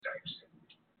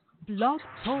Blog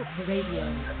Talk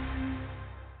Radio.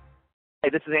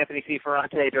 Hey, this is Anthony C.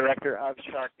 Ferrante, director of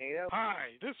Sharknado. Hi,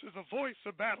 this is the voice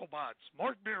of BattleBots,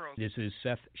 Mark Miro. This is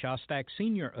Seth Shostak,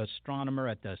 senior astronomer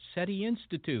at the SETI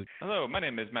Institute. Hello, my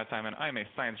name is Matt Simon. I'm a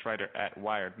science writer at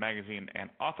Wired Magazine and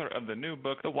author of the new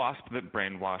book, The Wasp That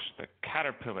Brainwashed the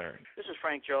Caterpillar. This is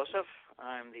Frank Joseph.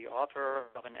 I'm the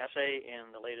author of an essay in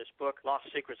the latest book, Lost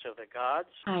Secrets of the Gods.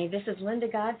 Hi, this is Linda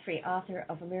Godfrey, author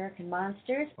of American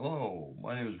Monsters. Hello,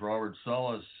 my name is Robert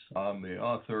Solis. I'm the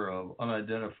author of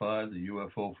Unidentified, the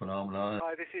UFO Phenomenon.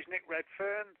 Hi, this is Nick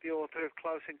Redfern, the author of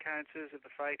Close Encounters of the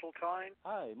Fatal Kind.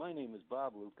 Hi, my name is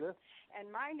Bob Luca. And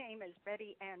my name is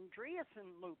Betty Andreasen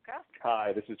Luca.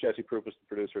 Hi, this is Jesse Prupas, the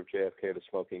producer of JFK, The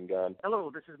Smoking Gun. Hello,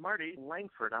 this is Marty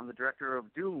Langford. I'm the director of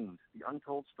Doomed, the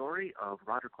untold story of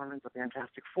Roger Corman's The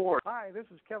Fantastic Four. Hi, this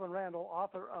is Kevin Randall,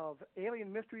 author of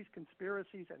Alien Mysteries,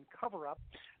 Conspiracies, and Cover-Up.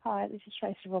 Hi, this is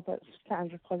Tracy Roberts,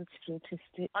 founder of Positively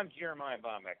Autistic. I'm Jeremiah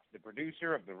Bomek, the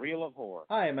producer of The Reel of Horror.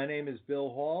 Hi, my name is Bill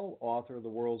Hall, author of The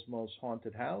World's Most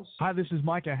Haunted House. Hi, this is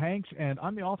Micah Hanks, and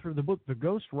I'm the author of the book The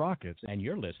Ghost Rockets. And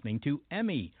you're listening to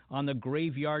Emmy on the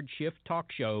Graveyard Shift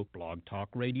Talk Show,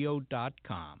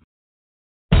 blogtalkradio.com.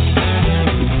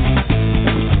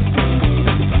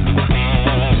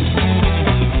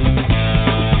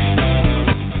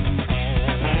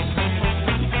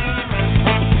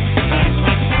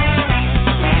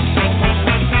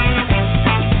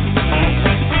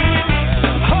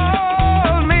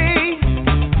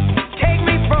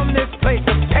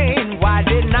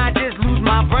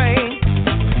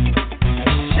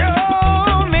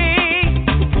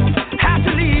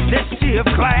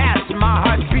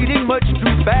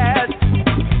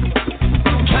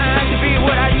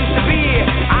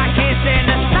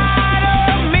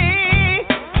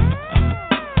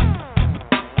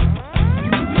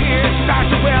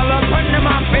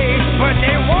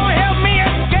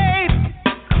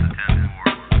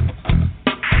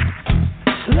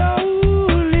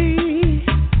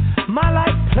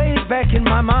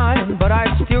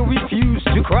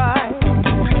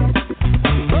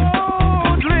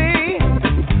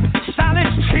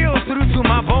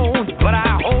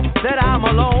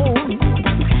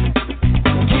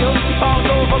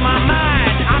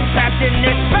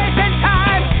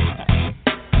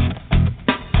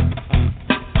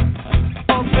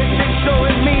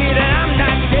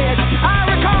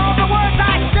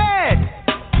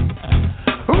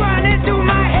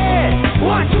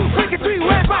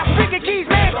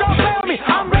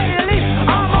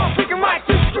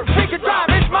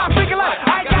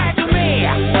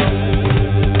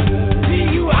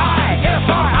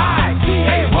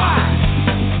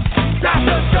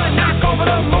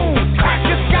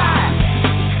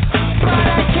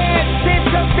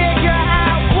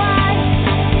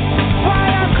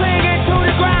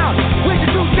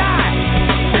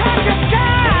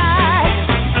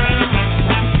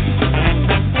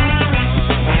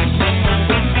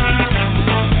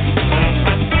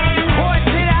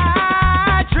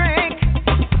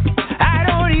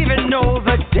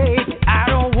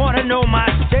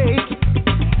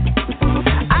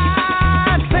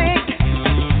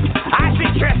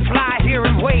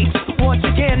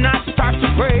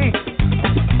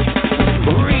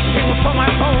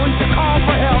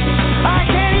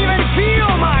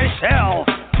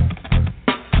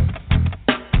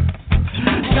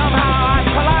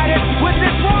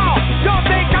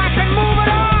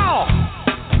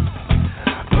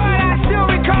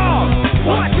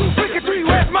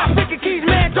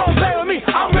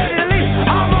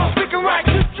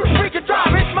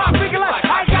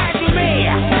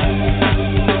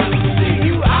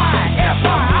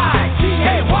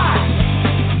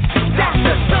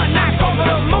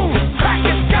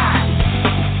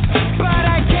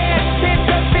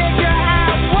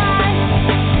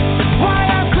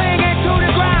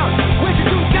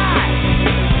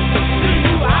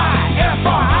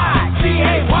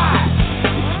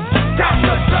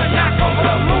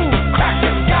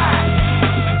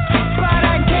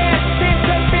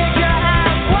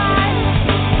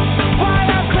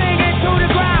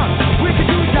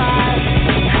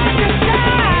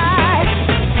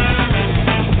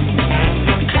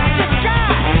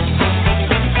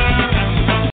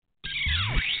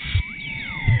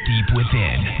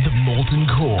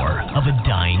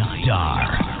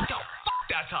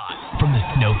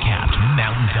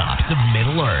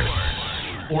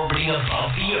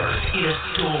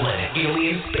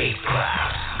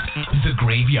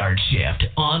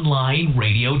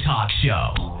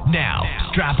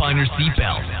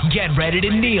 Ready to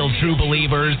kneel, true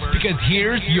believers, because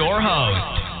here's your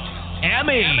host,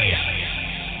 Emmy.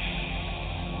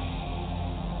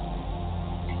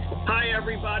 Hi,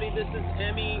 everybody. This is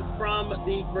Emmy from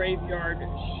the Graveyard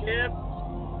Shift,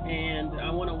 and I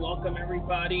want to welcome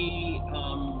everybody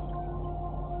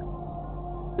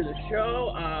to the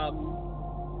show. I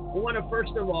want to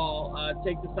first of all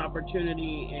take this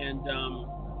opportunity and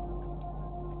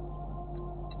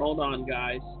hold on,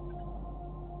 guys,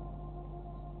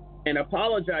 and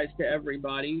apologize to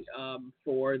everybody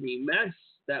for the mess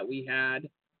that we had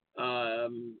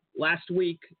last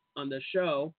week on the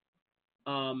show.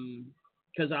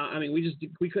 Because I mean,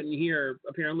 we couldn't hear.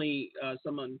 Apparently,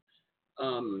 someone.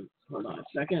 Hold on a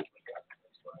second.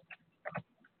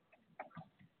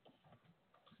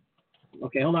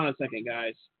 Okay, hold on a second,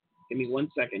 guys. Give me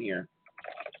 1 second here.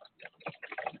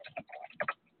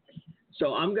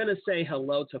 So I'm gonna say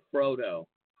hello to Frodo,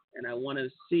 and I want to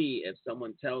see if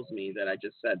someone tells me that I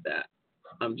just said that.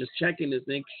 I'm just checking to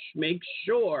make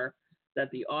sure that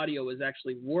the audio is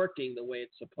actually working the way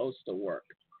it's supposed to work.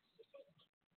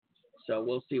 So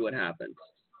we'll see what happens.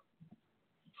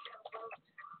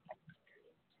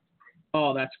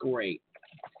 Oh, that's great.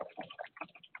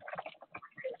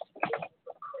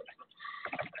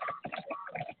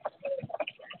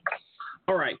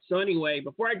 All right. So anyway,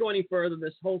 before I go any further,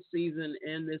 this whole season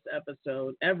and this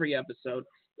episode, every episode,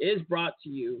 is brought to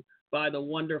you by the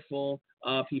wonderful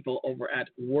people over at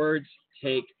Words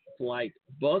Take Flight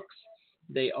Books.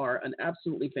 They are an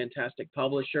absolutely fantastic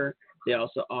publisher. They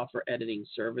also offer editing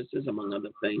services, among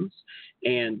other things.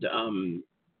 And I'm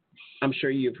sure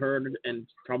you've heard and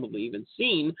probably even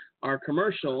seen our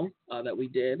commercial that we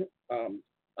did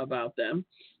about them,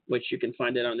 which you can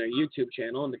find it on their YouTube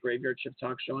channel, on the Graveyard Shift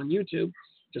Talk Show on YouTube.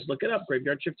 Just look it up,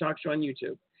 Graveyard Shift Talk Show on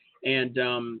YouTube. And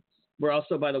we're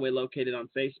also, by the way, located on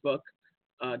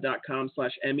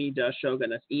Facebook.com/Emmy-Shogun.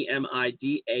 That's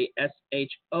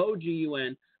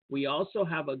EMIDASHOGUN. We also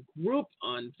have a group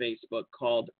on Facebook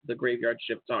called The Graveyard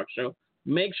Shift Talk Show.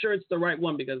 Make sure it's the right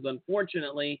one because,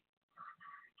 unfortunately,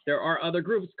 there are other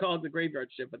groups called The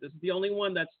Graveyard Shift, but this is the only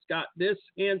one that's got this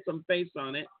handsome face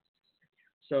on it.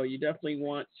 So you definitely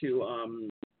want to,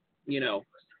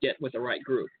 get with the right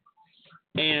group.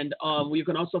 And you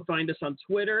can also find us on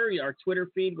Twitter, our Twitter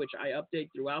feed, which I update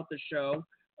throughout the show,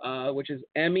 which is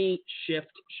Emmy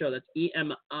Shift Show. That's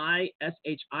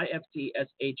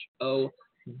EMISHIFTSHOW.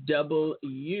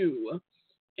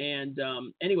 And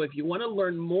anyway, if you want to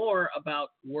learn more about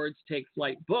Words Take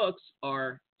Flight Books,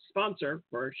 our sponsor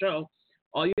for our show,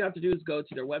 all you have to do is go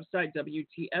to their website,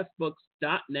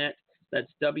 WTFbooks.net.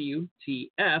 That's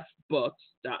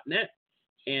WTFbooks.net.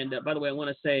 And by the way, I want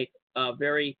to say a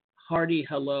very hearty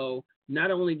hello,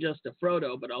 not only just to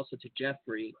Frodo, but also to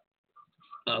Jeffrey,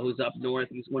 who's up north.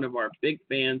 He's one of our big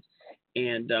fans,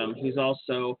 and he's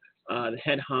also the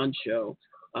head honcho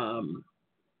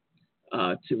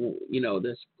to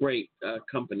this great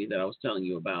company that I was telling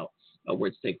you about,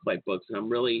 Words Take Flight Books, and I'm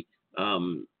really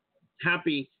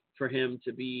happy for him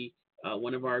to be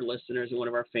one of our listeners and one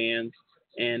of our fans.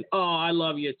 And I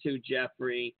love you too,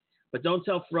 Jeffrey. But don't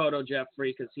tell Frodo,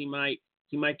 Jeffrey, because he might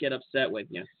get upset with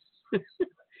you.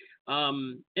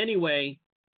 Anyway,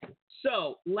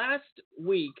 so last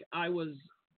week I was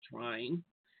trying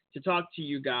to talk to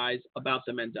you guys about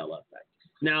the Mandela Effect.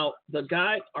 Now,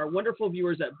 our wonderful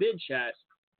viewers at BidChat,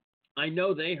 I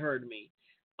know they heard me,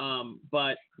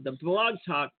 but the Blog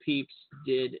Talk peeps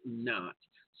did not.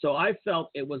 So I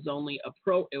felt it was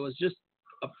just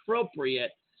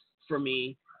appropriate for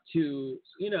me to,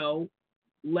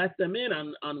 let them in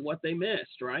on what they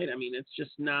missed, right? I mean, it's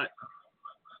just not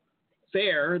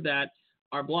fair that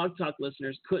our Blog Talk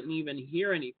listeners couldn't even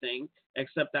hear anything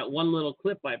except that one little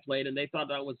clip I played, and they thought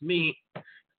that was me,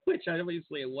 which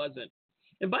obviously it wasn't.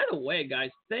 And by the way,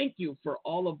 guys, thank you for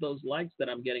all of those likes that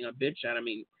I'm getting on BitChat. I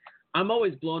mean, I'm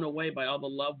always blown away by all the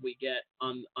love we get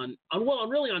on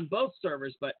really on both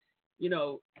servers, but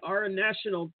our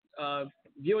national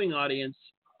viewing audience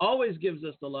always gives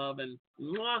us the love, and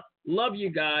love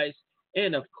you guys.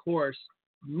 And of course,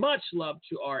 much love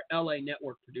to our LA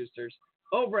network producers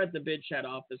over at the BidChat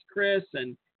office, Chris,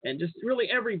 and just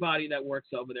really everybody that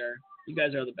works over there. You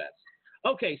guys are the best.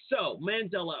 Okay, so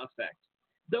Mandela Effect.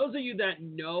 Those of you that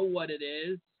know what it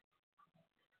is,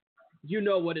 you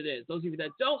know what it is. Those of you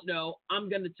that don't know, I'm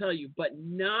going to tell you, but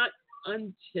not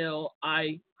until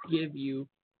I give you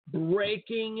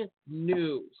breaking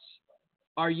news.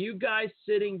 Are you guys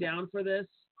sitting down for this?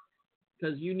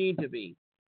 Because you need to be.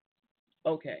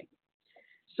 Okay.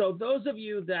 So those of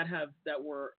you that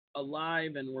were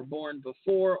alive and were born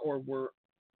before or were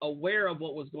aware of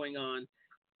what was going on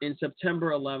in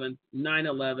September 11th,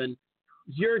 9/11,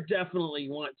 you're definitely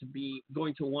going to be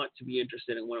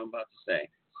interested in what I'm about to say.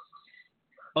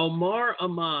 Omar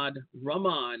Ahmad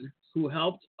Rahman, who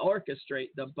helped orchestrate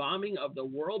the bombing of the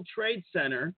World Trade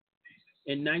Center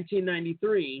in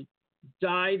 1993,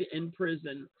 died in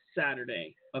prison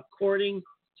Saturday, according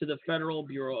to the Federal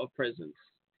Bureau of Prisons.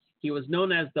 He was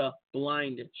known as the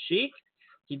Blind Sheik.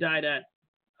 He died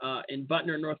in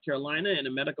Butner, North Carolina, in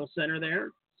a medical center there,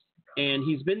 and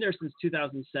he's been there since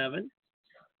 2007.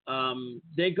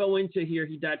 They go into here,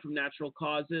 he died from natural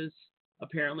causes.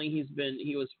 Apparently,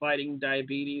 he was fighting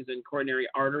diabetes and coronary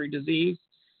artery disease.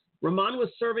 Rahman was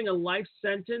serving a life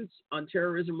sentence on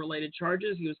terrorism-related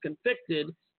charges. He was convicted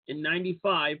in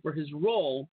 1995 for his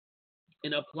role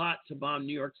in a plot to bomb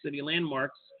New York City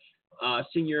landmarks.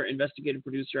 Senior investigative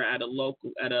producer at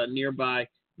a nearby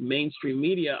mainstream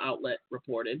media outlet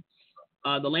reported.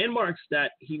 The landmarks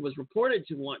that he was reported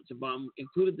to want to bomb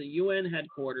included the UN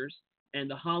headquarters and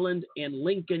the Holland and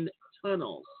Lincoln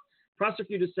tunnels.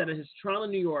 Prosecutors said at his trial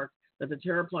in New York that the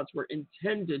terror plots were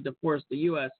intended to force the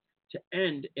U.S. to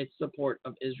end its support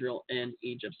of Israel and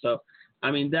Egypt. So,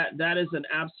 I mean, that is an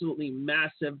absolutely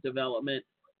massive development.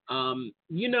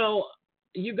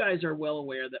 You guys are well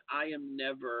aware that I am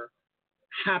never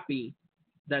happy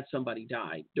that somebody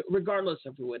died, regardless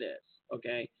of who it is,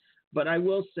 okay? But I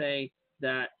will say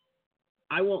that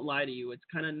I won't lie to you. It's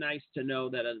kind of nice to know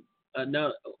that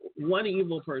one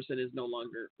evil person is no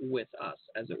longer with us,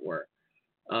 as it were.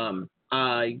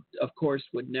 I, of course,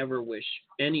 would never wish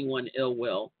anyone ill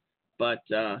will, but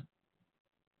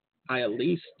I at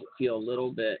least feel a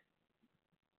little bit,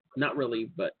 not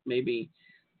relieved, but maybe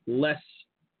less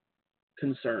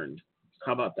concerned.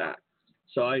 How about that?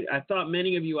 So I thought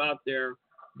many of you out there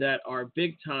that are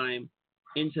big time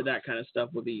into that kind of stuff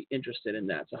would be interested in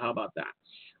that. So how about that?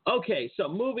 Okay, so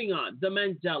moving on. The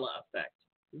Mandela Effect.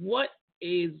 What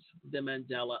is the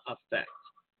Mandela Effect?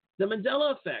 The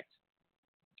Mandela Effect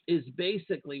is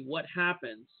basically what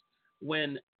happens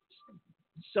when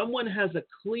someone has a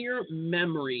clear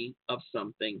memory of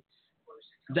something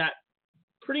that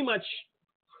pretty much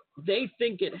they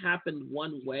think it happened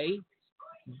one way,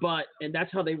 and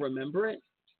that's how they remember it,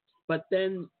 but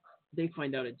then they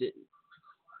find out it didn't.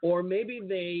 Or maybe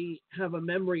they have a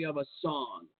memory of a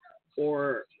song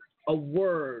or a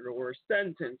word or a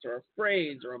sentence or a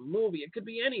phrase or a movie. It could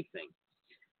be anything.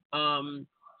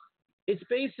 It's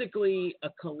basically a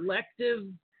collective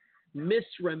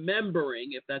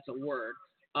misremembering, if that's a word,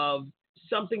 of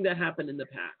something that happened in the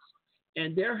past.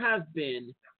 And there have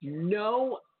been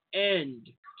no end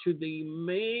to the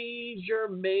major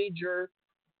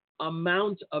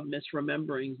amount of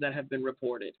misrememberings that have been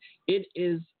reported. It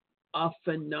is a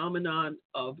phenomenon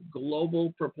of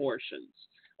global proportions,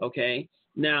 okay?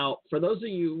 Now, for those of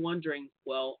you wondering,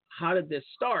 well, how did this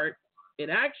start? It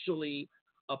actually,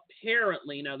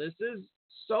 apparently, now this is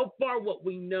so far what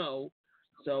we know,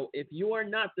 so if you are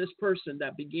not this person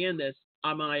that began this,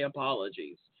 my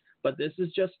apologies. But this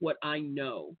is just what I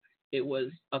know. It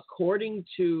was, according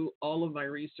to all of my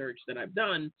research that I've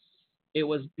done, it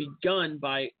was begun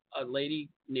by a lady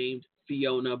named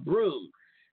Fiona Broome.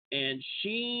 And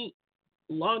she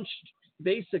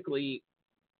basically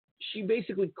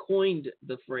coined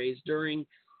the phrase during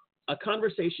a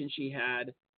conversation she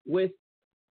had with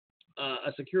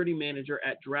a security manager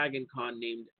at Dragon Con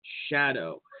named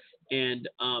Shadow. And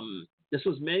this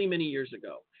was many, many years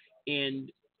ago.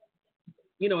 And,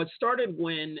 it started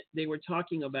when they were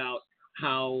talking about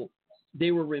how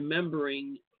they were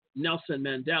remembering Nelson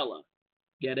Mandela.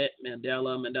 Get it?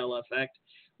 Mandela Effect.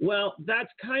 Well,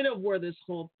 that's kind of where this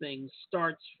whole thing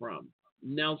starts from,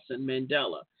 Nelson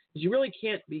Mandela. Because you really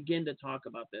can't begin to talk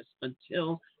about this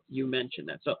until you mention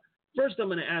that. So first I'm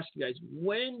going to ask you guys,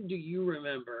 when do you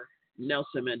remember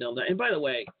Nelson Mandela? And by the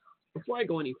way, before I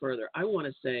go any further, I want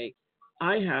to say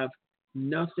I have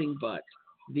nothing but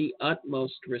the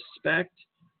utmost respect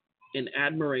and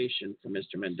admiration for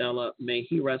Mr. Mandela. May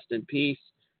he rest in peace.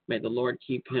 May the Lord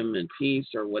keep him in peace,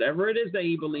 or whatever it is that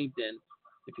he believed in.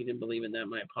 If he didn't believe in that,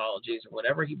 my apologies. Or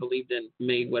whatever he believed in,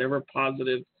 made whatever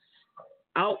positive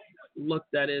outlook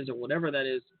that is, or whatever that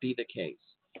is, be the case.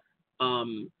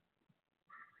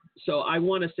 So I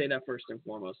want to say that first and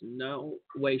foremost. No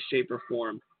way, shape, or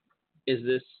form is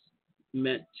this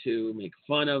meant to make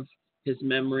fun of his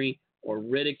memory or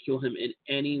ridicule him in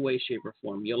any way, shape, or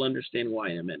form. You'll understand why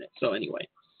in a minute. So anyway,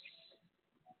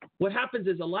 what happens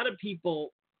is a lot of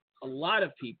people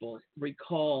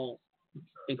recall,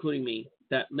 including me,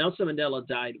 that Nelson Mandela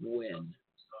died when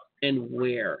and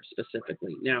where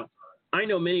specifically. Now, I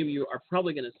know many of you are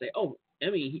probably going to say, oh,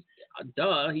 Emmy,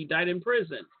 he died in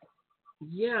prison.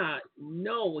 Yeah,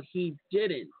 no, he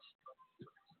didn't.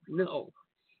 No,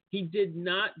 he did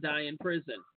not die in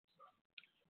prison.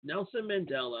 Nelson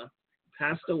Mandela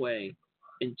passed away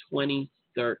in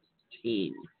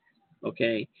 2013.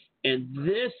 Okay, and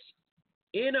this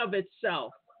in of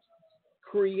itself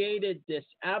created this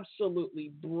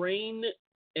absolutely brain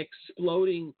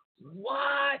exploding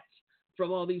what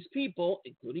from all these people,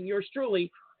 including yours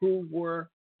truly, who were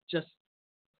just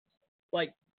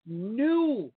like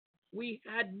knew we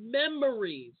had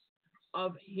memories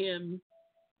of him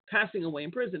passing away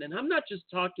in prison. And I'm not just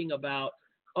talking about,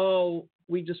 oh,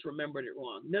 we just remembered it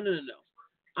wrong. No.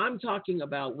 I'm talking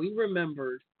about we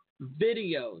remembered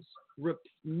videos,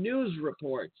 news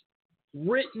reports,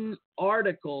 written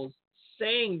articles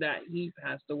saying that he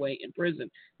passed away in prison.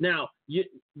 Now,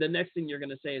 the next thing you're going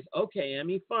to say is, okay,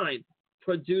 Emmy, fine,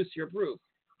 produce your proof.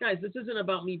 Guys, this isn't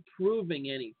about me proving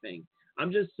anything.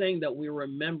 I'm just saying that we're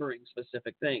remembering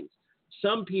specific things.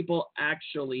 Some people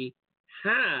actually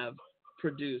have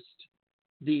produced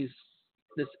this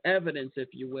evidence, if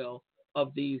you will,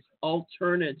 of these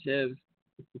alternative.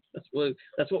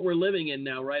 That's what we're living in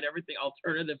now, right? Everything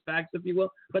alternative facts, if you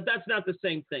will. But that's not the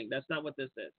same thing. That's not what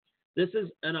this is. This is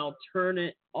an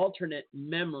alternate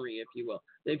memory, if you will.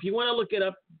 If you want to look it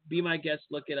up, be my guest,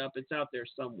 look it up. It's out there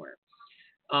somewhere.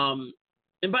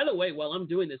 And by the way, while I'm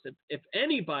doing this, if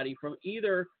anybody from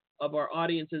either of our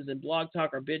audiences in Blog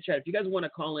Talk or BitChat, if you guys want to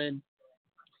call in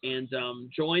and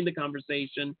join the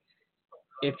conversation,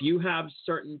 if you have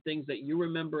certain things that you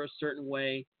remember a certain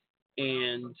way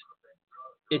and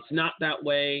it's not that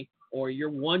way, or you're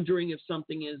wondering if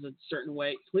something is a certain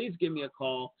way, please give me a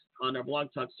call on our Blog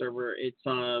Talk server. It's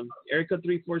area code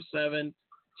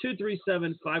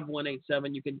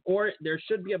 347-237-5187. You can, or there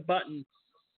should be a button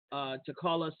to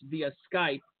call us via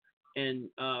Skype and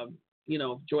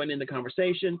join in the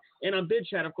conversation. And on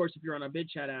BidChat, of course, if you're on our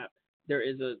BidChat app, there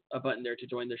is a button there to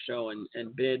join the show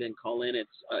and bid and call in. It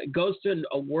goes to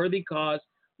a worthy cause.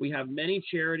 We have many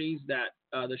charities that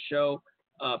the show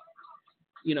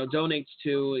donates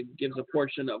to and gives a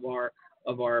portion of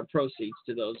our proceeds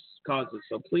to those causes.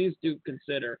 So please do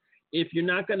consider, if you're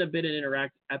not going to bid and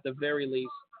interact, at the very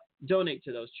least, donate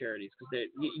to those charities, because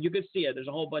you can see it. There's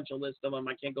a whole bunch of lists of them.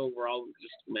 I can't go over all of them,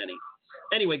 just too many.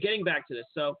 Anyway, getting back to this.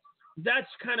 So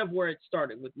that's kind of where it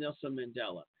started with Nelson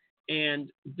Mandela.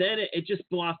 And then it just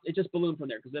ballooned from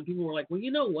there, because then people were like, well,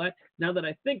 you know what? Now that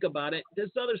I think about it,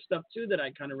 there's other stuff too that I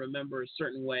kind of remember a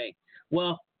certain way.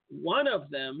 Well, one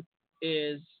of them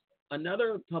is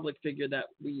another public figure that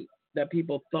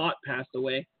people thought passed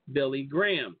away, Billy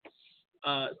Graham.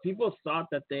 People thought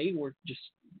that they were just,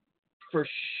 for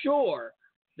sure,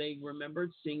 they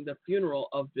remembered seeing the funeral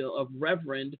of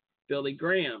Reverend Billy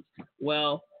Graham.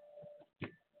 Well,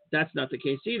 that's not the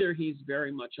case either. He's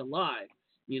very much alive,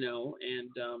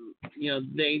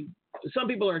 some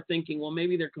people are thinking, well,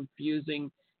 maybe they're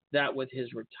confusing that with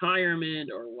his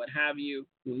retirement or what have you.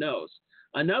 Who knows?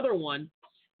 Another one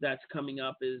that's coming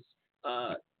up is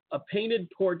a painted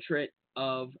portrait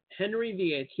of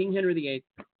King Henry VIII,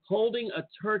 holding a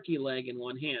turkey leg in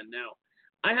one hand. Now,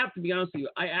 I have to be honest with you,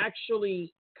 I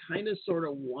actually kind of sort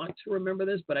of want to remember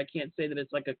this, but I can't say that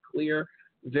it's like a clear,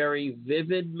 very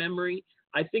vivid memory.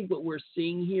 I think what we're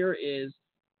seeing here is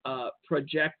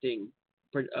projecting,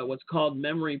 what's called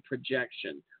memory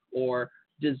projection, or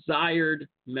desired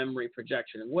memory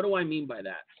projection. And what do I mean by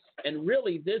that? And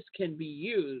really, this can be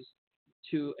used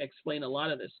to explain a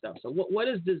lot of this stuff. So what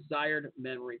is desired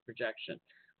memory projection?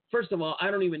 First of all,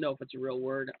 I don't even know if it's a real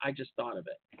word. I just thought of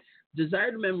it.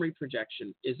 Desired memory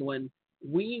projection is when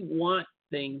we want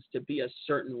things to be a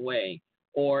certain way,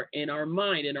 or in our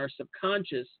mind, in our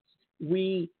subconscious,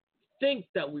 we think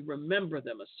that we remember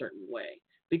them a certain way,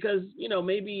 because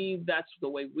maybe that's the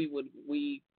way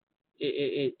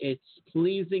it's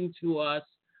pleasing to us,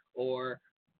 or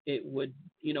it would,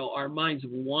 our minds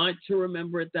want to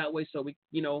remember it that way. So we,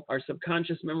 our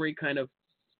subconscious memory kind of,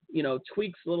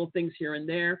 tweaks little things here and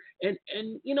there. And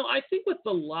I think with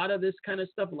a lot of this kind of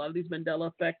stuff, a lot of these Mandela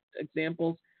Effect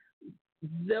examples,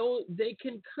 though they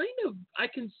can I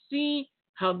can see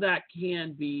how that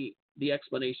can be the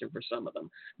explanation for some of them.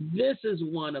 This is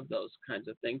one of those kinds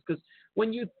of things, because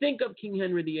when you think of King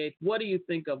Henry VIII, what do you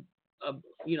think of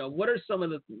what are some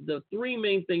of the three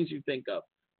main things you think of?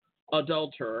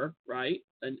 Adulterer, right?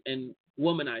 And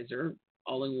womanizer,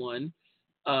 all in one.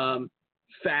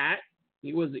 Fat.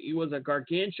 He was a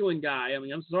gargantuan guy. I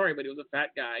mean, I'm sorry, but he was a fat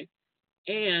guy.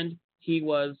 And he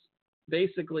was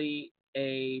basically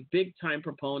a big-time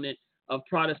proponent of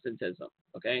Protestantism,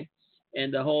 okay?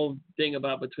 And the whole thing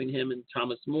about between him and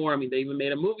Thomas More, I mean, they even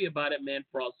made a movie about it, Man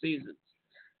for All Seasons.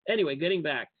 Anyway, getting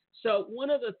back. So one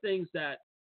of the things that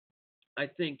I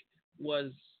think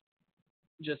was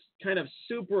just kind of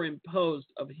superimposed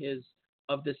of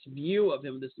this view of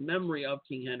him, this memory of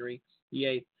King Henry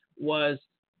VIII, was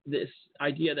this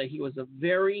idea that he was a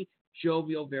very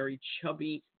jovial, very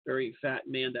chubby, very fat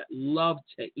man that loved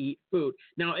to eat food.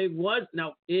 Now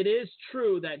it is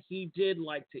true that he did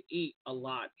like to eat a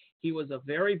lot. He was a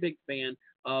very big fan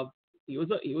of. He was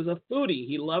a foodie.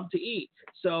 He loved to eat.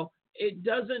 So it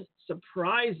doesn't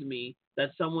surprise me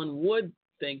that someone would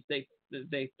think they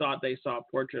thought they saw a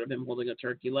portrait of him holding a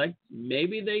turkey leg.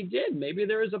 Maybe they did. Maybe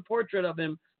there is a portrait of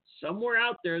him somewhere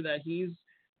out there that he's,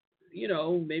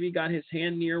 maybe got his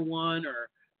hand near one,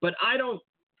 but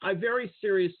I very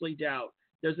seriously doubt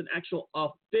there's an actual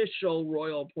official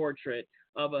royal portrait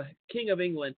of a king of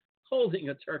England holding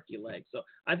a turkey leg. So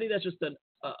I think that's just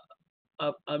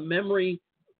a memory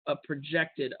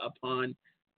projected upon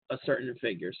a certain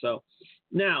figure. So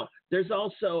now there's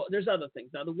other things.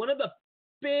 Now one of the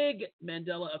big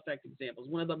Mandela Effect examples,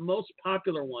 one of the most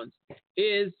popular ones,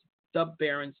 is the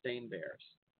Berenstain Bears.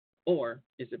 Or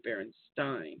is it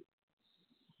Berenstein?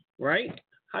 Right?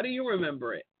 How do you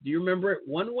remember it? Do you remember it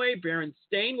one way,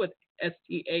 Berenstain with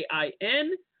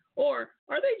S-T-A-I-N? Or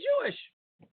are they Jewish?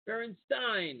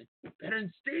 Berenstein.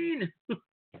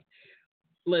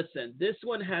 Listen, this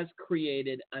one has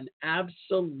created an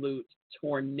absolute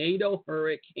tornado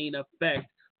hurricane effect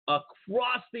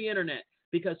across the internet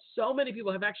because so many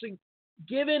people have actually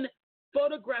given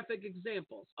photographic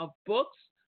examples of books,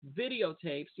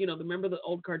 videotapes. Remember the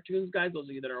old cartoons, guys? Those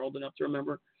of you that are old enough to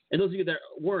remember. And those of you that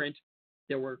weren't,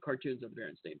 there were cartoons of the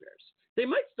Berenstain Bears. They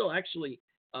might still actually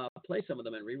play some of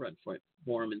them and rerun for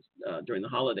them during the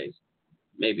holidays,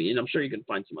 maybe. And I'm sure you can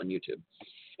find some on YouTube.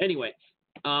 Anyway,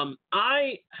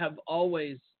 I have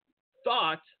always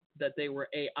thought that they were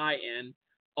A-I-N,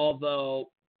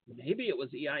 although maybe it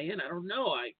was E-I-N. I don't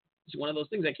know. It's one of those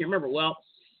things I can't remember. Well,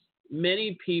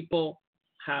 many people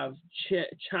have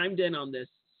chimed in on this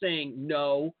saying,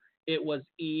 no, it was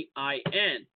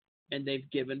E-I-N, and they've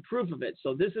given proof of it.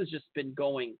 So this has just been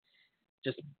going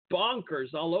just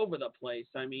bonkers all over the place.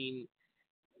 I mean,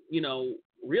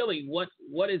 really,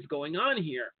 what is going on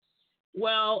here?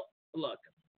 Well, look,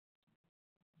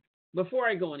 before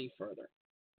I go any further,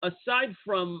 aside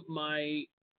from the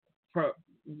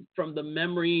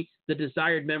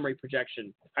desired memory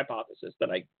projection hypothesis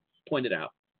that I pointed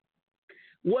out,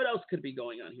 what else could be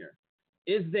going on here?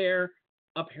 Is there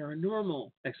a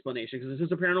paranormal explanation? Because this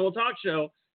is a paranormal talk show,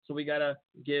 so we got to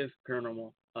give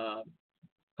paranormal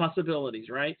possibilities,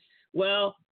 right?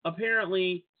 Well,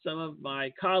 apparently some of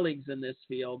my colleagues in this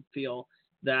field feel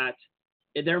that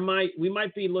we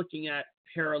might be looking at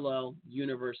parallel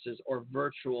universes or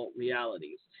virtual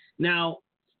realities. Now,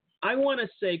 I want to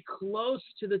say close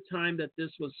to the time that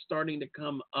this was starting to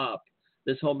come up,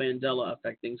 this whole Mandela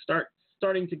Effect thing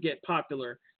starting to get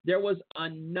popular, there was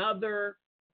another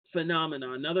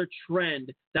phenomenon, another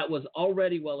trend that was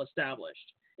already well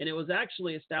established. And it was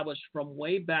actually established from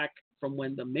way back from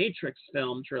when the Matrix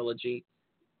film trilogy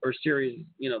or series,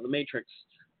 The Matrix,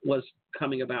 was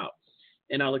coming about.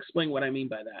 And I'll explain what I mean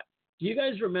by that. Do you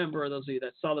guys remember, those of you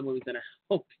that saw the movies, and I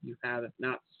hope you have, if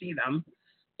not, see them,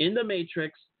 in The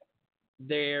Matrix,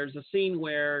 there's a scene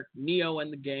where Neo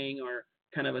and the gang are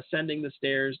kind of ascending the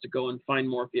stairs to go and find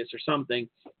Morpheus or something.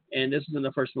 And this is in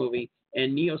the first movie.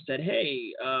 And Neo said,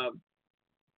 hey,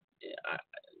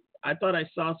 I thought I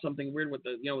saw something weird with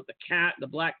with the cat, the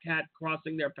black cat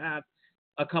crossing their path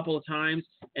a couple of times.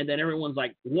 And then everyone's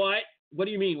like, what? What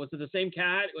do you mean? Was it the same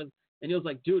cat? And Neo's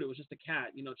like, dude, it was just a cat,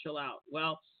 chill out.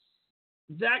 Well,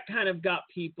 that kind of got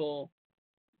people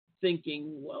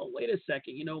thinking, well, wait a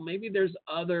second, maybe there's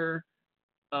other,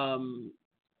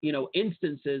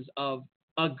 instances of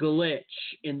a glitch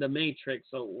in the Matrix.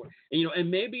 So, and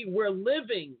maybe we're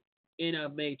living in a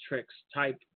Matrix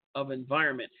type of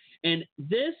environment. And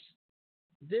this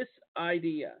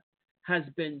idea has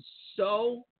been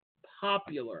so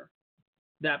popular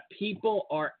that people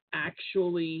are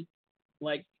actually,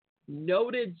 like,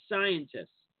 noted scientists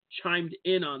chimed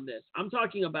in on this. I'm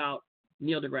talking about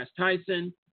Neil deGrasse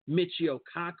Tyson, Michio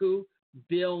Kaku,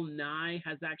 Bill Nye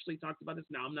has actually talked about this.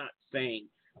 Now, I'm not saying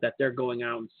that they're going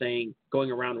around saying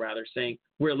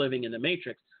we're living in the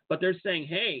Matrix, but they're saying,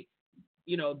 hey,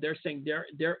 they're saying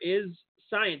there is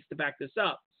science to back this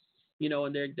up,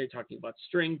 and they're talking about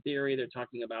string theory. They're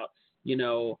talking about,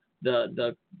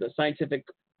 the scientific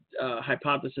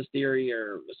hypothesis theory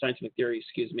or scientific theory,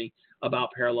 about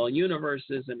parallel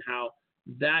universes and how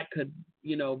that could,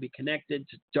 be connected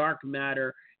to dark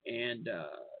matter and,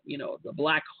 the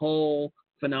black hole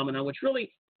phenomenon, which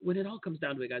really, when it all comes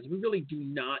down to it, guys, we really do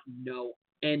not know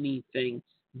anything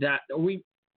let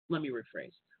me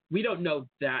rephrase. We don't know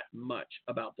that much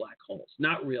about black holes.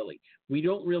 Not really. We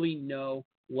don't really know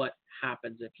what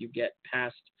happens if you get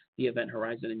past the event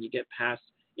horizon and you get past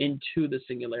into the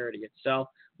singularity itself.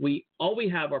 all we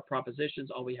have are propositions,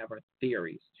 all we have are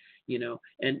theories,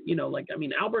 and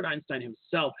Albert Einstein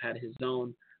himself had his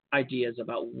own ideas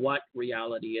about what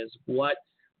reality is, what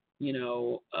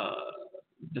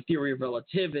the theory of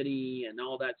relativity and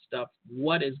all that stuff,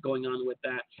 what is going on with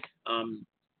that.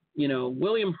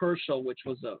 William Herschel,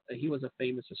 he was a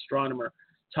famous astronomer,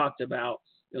 talked about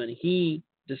when he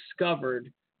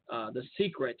discovered the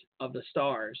secret of the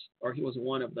stars, or he was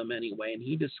one of them anyway, and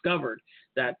he discovered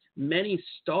that many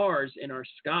stars in our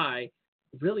sky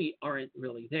really aren't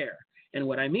really there. And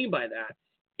what I mean by that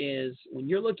is when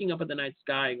you're looking up at the night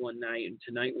sky one night and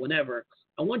tonight, whenever,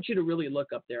 I want you to really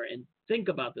look up there and think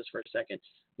about this for a second.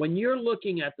 When you're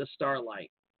looking at the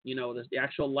starlight, the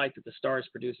actual light that the star is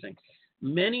producing,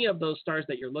 many of those stars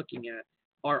that you're looking at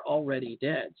are already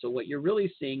dead. So what you're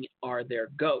really seeing are their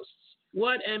ghosts.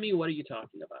 What, Emmy? What are you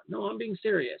talking about? No, I'm being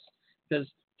serious.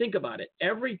 Because think about it.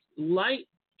 Every light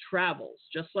travels,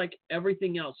 just like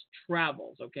everything else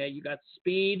travels, okay? You got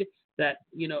speed that,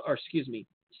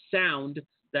 sound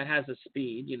that has a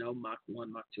speed, Mach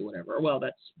 1, Mach 2, whatever. Well,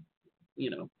 that's,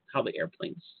 how the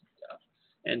airplanes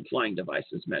and flying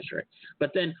devices measure it.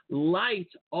 But then light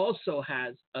also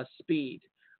has a speed,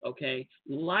 okay?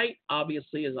 Light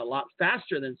obviously is a lot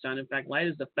faster than sound. In fact, light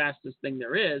is the fastest thing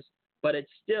there is, but it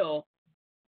still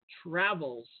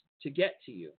travels to get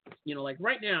to you. Like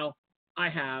right now, I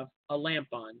have a lamp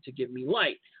on to give me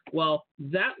light. Well,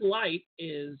 that light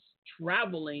is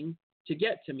traveling to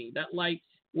get to me. That light,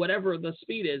 whatever the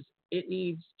speed is, it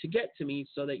needs to get to me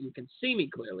so that you can see me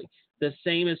clearly. The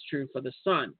same is true for the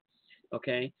sun,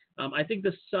 okay? I think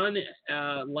the sun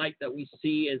light that we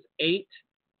see is 8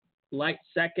 light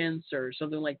seconds or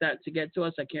something like that to get to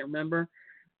us. I can't remember.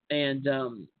 And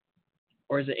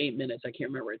or is it 8 minutes? I can't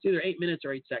remember. It's either 8 minutes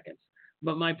or 8 seconds.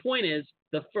 But my point is,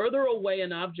 the further away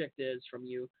an object is from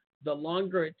you, the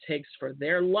longer it takes for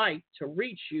their light to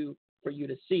reach you for you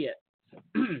to see it.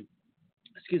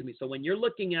 Excuse me. So when you're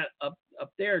looking at up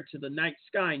there to the night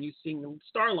sky and you see the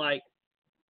starlight,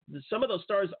 some of those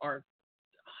stars are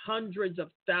hundreds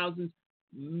of thousands,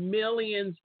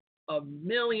 millions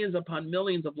upon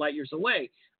millions of light years away.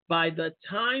 By the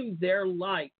time their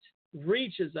light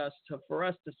reaches us for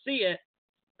us to see it,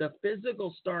 the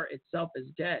physical star itself is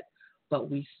dead. But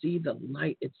we see the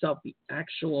light itself, the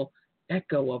actual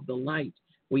echo of the light.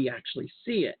 We actually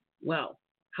see it. Well,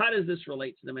 how does this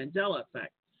relate to the Mandela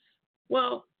effect?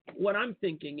 Well, what I'm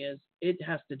thinking is it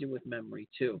has to do with memory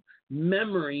too.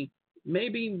 Memory,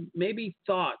 maybe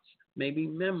thoughts, maybe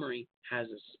memory has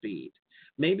a speed.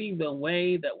 Maybe the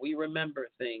way that we remember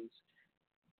things,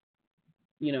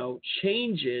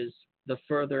 changes the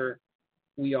further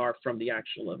we are from the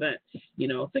actual event.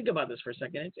 Think about this for a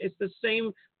second. It's the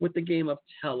same with the game of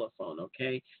telephone,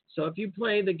 okay? So if you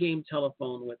play the game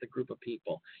telephone with a group of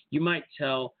people, you might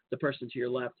tell the person to your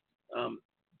left,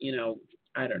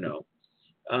 I don't know,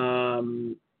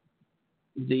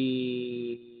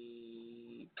 the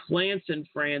plants in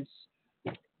France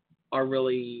are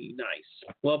really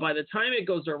nice. Well, by the time it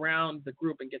goes around the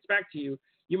group and gets back to you,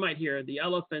 you might hear the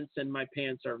elephants in my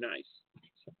pants are nice.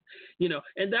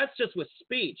 And that's just with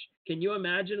speech. Can you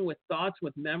imagine with thoughts,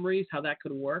 with memories, how that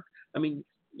could work? I mean,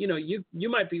 you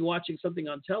might be watching something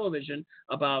on television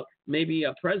about maybe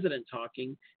a president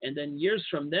talking, and then years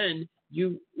from then,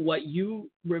 what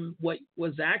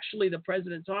was actually the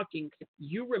president talking,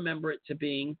 you remember it to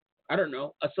being, I don't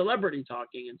know, a celebrity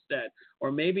talking instead.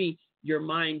 Or maybe your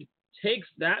mind takes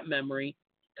that memory,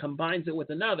 combines it with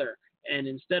another, and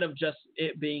instead of just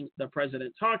it being the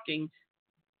president talking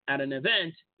at an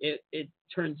event, it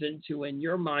turns into, in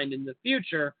your mind in the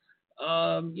future,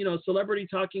 celebrity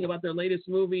talking about their latest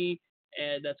movie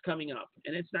and that's coming up,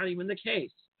 and it's not even the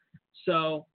case.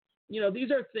 So,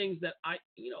 these are things that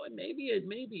maybe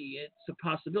it's a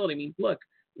possibility. I mean, look,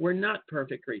 we're not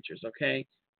perfect creatures, okay?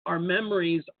 Our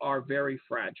memories are very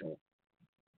fragile,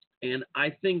 and I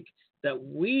think that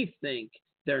we think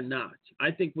they're not.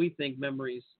 I think we think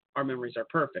our memories are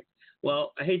perfect.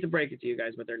 Well, I hate to break it to you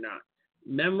guys, but they're not.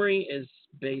 Memory is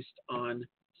based on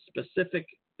specific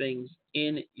things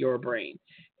in your brain.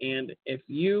 And if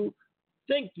you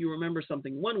think you remember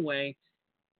something one way,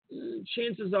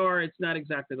 chances are it's not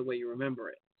exactly the way you remember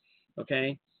it.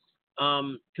 Okay?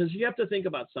 Because you have to think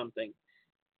about something.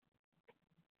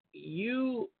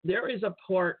 There is a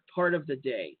part of the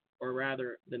day, or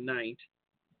rather the night,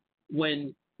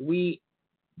 when we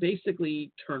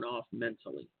basically turn off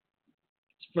mentally,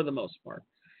 for the most part.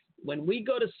 When we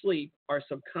go to sleep, our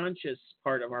subconscious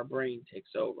part of our brain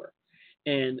takes over.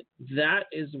 And that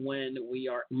is when we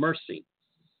are mercy.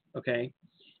 Okay?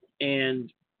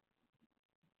 And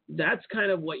that's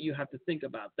kind of what you have to think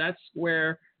about. That's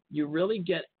where you really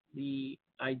get the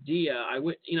idea. I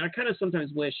kind of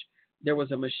sometimes wish there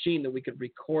was a machine that we could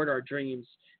record our dreams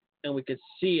and we could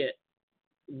see it,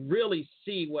 really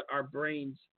see what our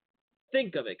brains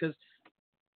think of it. Because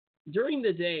during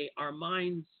the day, our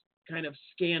minds kind of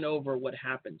scan over what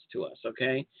happens to us,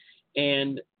 okay?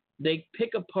 And they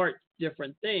pick apart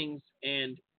different things,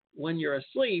 and when you're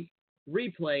asleep,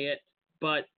 replay it,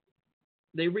 but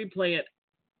they replay it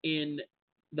in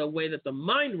the way that the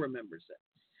mind remembers it.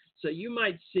 So you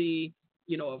might see,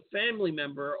 a family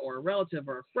member or a relative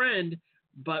or a friend,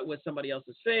 but with somebody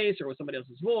else's face or with somebody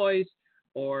else's voice,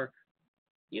 or,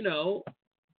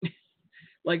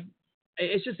 like,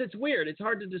 it's weird. It's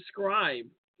hard to describe,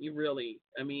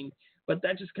 but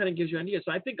that just kind of gives you an idea.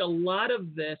 So I think a lot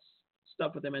of this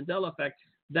stuff with the Mandela Effect,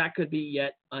 that could be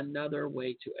yet another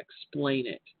way to explain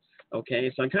it.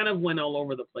 Okay, so I kind of went all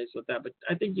over the place with that, but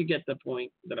I think you get the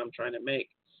point that I'm trying to make.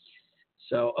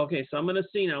 So, okay, so I'm going to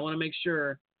see now. I want to make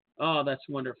sure. Oh, that's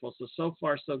wonderful. So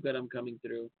far, so good. I'm coming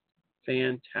through.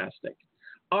 Fantastic.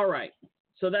 All right,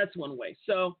 so that's one way.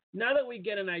 So now that we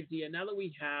get an idea, now that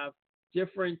we have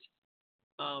different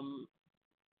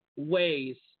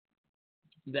ways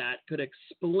that could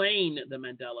explain the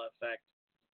Mandela Effect,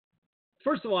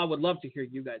 first of all, I would love to hear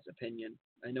you guys' opinion.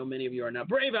 I know many of you are not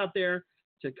brave out there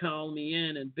to call me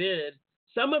in and bid.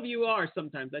 Some of you are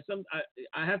sometimes.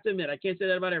 I have to admit, I can't say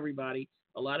that about everybody.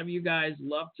 A lot of you guys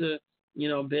love to,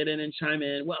 bid in and chime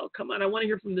in. Well, come on, I want to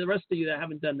hear from the rest of you that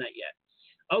haven't done that yet.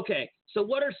 Okay, so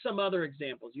what are some other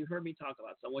examples? You heard me talk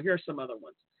about some. Well, here are some other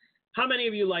ones. How many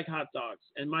of you like hot dogs?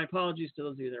 And my apologies to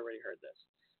those of you that already heard this.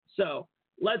 So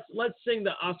let's sing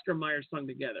the Oscar Mayer song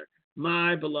together.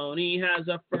 My baloney has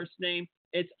a first name.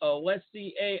 It's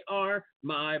O-S-C-A-R.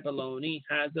 My baloney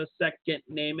has a second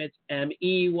name. It's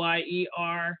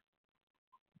M-E-Y-E-R.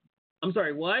 I'm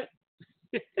sorry, what?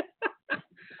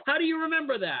 How do you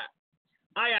remember that?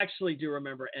 I actually do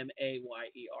remember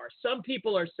M-A-Y-E-R. Some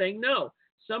people are saying no.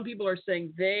 Some people are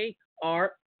saying they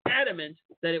are adamant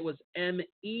that it was M-E-Y-E-R.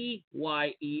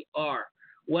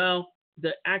 Well,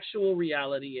 the actual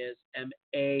reality is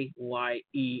M-A-Y-E-R.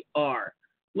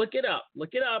 Look it up. Look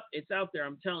it up. It's out there.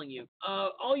 I'm telling you.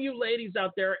 All you ladies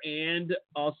out there and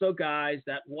also guys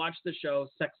that watch the show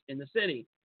Sex in the City.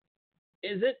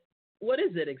 What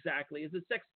is it exactly? Is it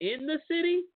Sex in the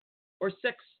City or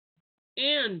Sex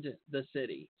and the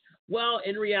City? Well,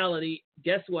 in reality,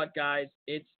 guess what, guys?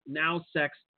 It's now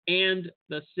Sex and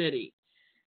the City.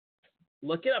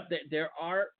 Look it up. There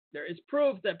is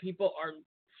proof that people are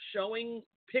showing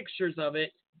pictures of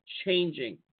it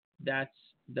changing. That's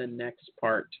the next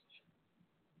part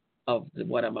of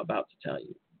what I'm about to tell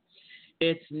you.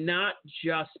 It's not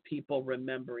just people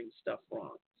remembering stuff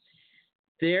wrong.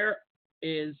 There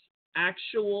is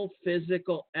actual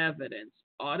physical evidence,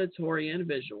 auditory and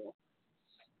visual,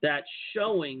 that's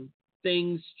showing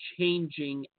things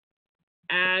changing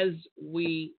as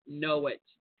we know it.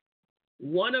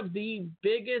 One of the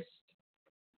biggest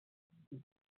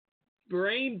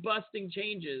brain-busting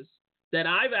changes that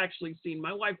I've actually seen,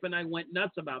 my wife and I went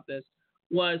nuts about this,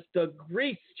 was the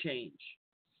Grease change.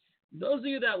 Those of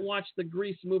you that watched the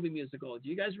Grease movie musical, do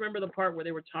you guys remember the part where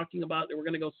they were talking about they were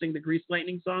going to go sing the Grease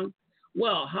Lightning song?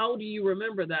 Well, how do you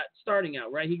remember that starting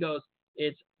out, right? He goes,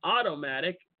 it's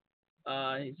automatic.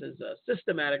 He says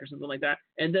systematic or something like that.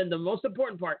 And then the most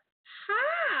important part,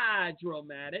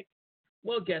 hydromatic.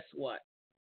 Well, guess what?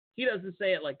 He doesn't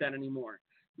say it like that anymore.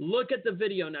 Look at the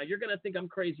video now. You're going to think I'm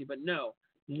crazy, but no.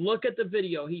 Look at the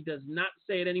video. He does not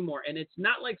say it anymore. And it's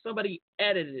not like somebody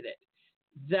edited it.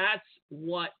 That's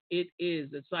what it is.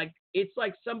 It's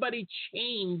like somebody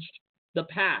changed the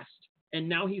past. And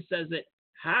now he says it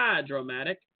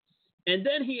hydromatic. And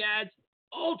then he adds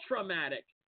ultramatic.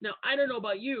 Now, I don't know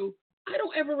about you. I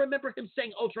don't ever remember him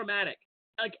saying ultramatic.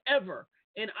 Like ever.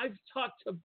 And I've talked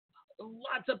to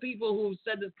lots of people who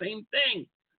said the same thing.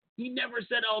 He never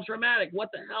said ultramatic. What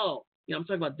the hell? I'm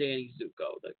talking about Danny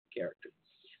Zuko, the character.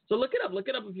 So look it up. Look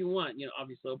it up if you want.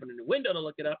 Obviously open a new window to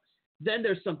look it up. Then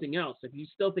there's something else. If you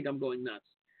still think I'm going nuts,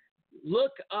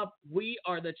 look up "We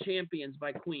Are the Champions"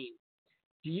 by Queen.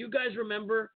 Do you guys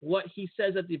remember what he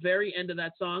says at the very end of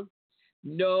that song?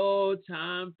 No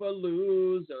time for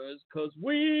losers, 'cause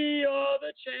we are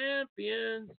the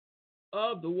champions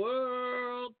of the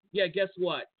world. Yeah, guess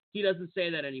what? He doesn't say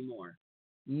that anymore.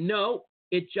 No,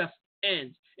 it just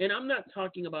ends. And I'm not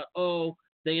talking about,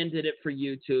 they ended it for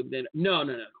YouTube.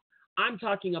 No. I'm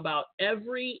talking about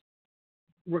every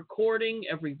recording,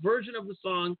 every version of the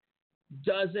song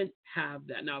doesn't have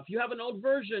that. Now, if you have an old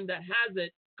version that has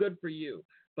it, good for you.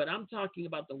 But I'm talking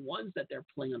about the ones that they're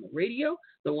playing on the radio,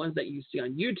 the ones that you see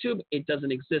on YouTube. It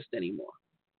doesn't exist anymore.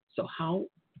 So how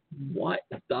What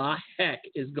the heck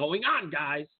is going on,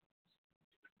 guys?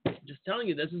 I'm just telling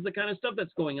you, this is the kind of stuff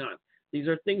that's going on. These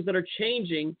are things that are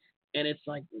changing, and it's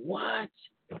like, what?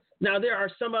 Now, there are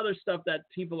some other stuff that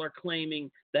people are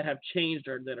claiming that have changed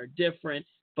or that are different,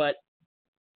 but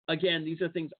again, these are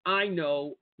things I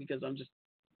know because I'm just,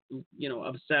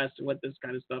 obsessed with this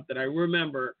kind of stuff that I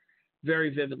remember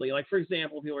very vividly. Like, for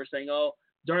example, people are saying, oh,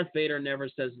 Darth Vader never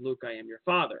says, Luke, I am your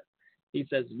father. He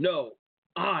says, no,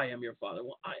 I am your father.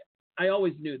 Well, I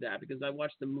always knew that because I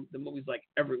watched the movies like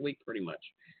every week pretty much.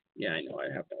 Yeah, I know,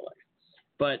 I have no life.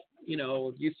 But,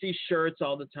 you see shirts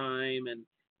all the time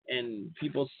and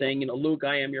people saying, Luke,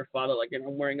 I am your father. Like,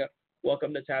 I'm wearing a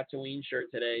Welcome to Tatooine shirt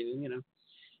today,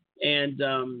 And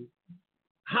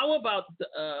how about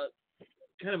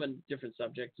kind of a different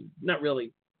subject? Not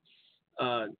really.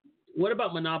 What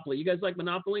about Monopoly? You guys like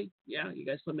Monopoly? Yeah, you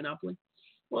guys play Monopoly?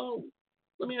 Well,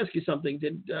 let me ask you something.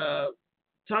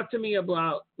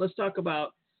 Let's talk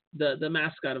about the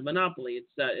mascot of Monopoly.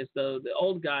 It's the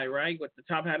old guy, right, with the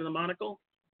top hat and the monocle.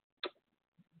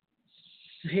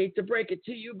 Hate to break it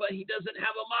to you, but he doesn't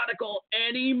have a monocle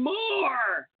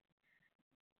anymore.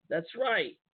 That's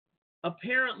right.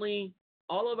 Apparently,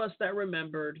 all of us that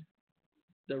remembered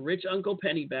the rich Uncle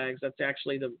Pennybags, that's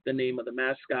actually the name of the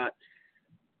mascot,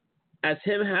 as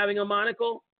him having a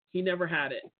monocle, he never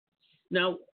had it.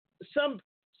 Now, some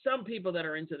people that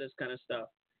are into this kind of stuff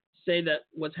say that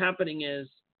what's happening is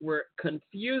we're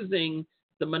confusing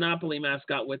the Monopoly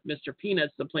mascot with Mr.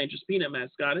 Peanuts, the Planters Peanut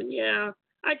mascot. And yeah,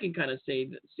 I can kind of see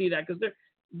that because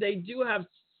they do have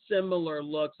similar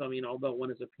looks. I mean, although one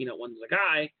is a peanut, one's a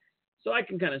guy. So I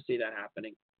can kind of see that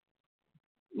happening.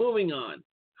 Moving on.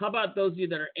 How about those of you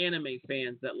that are anime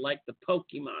fans that like the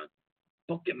Pokemon?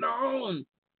 Pokemon!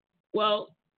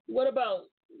 Well, what about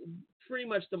pretty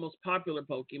much the most popular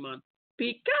Pokemon?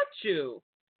 Pikachu!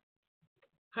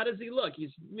 How does he look?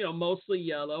 He's, mostly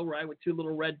yellow, right, with two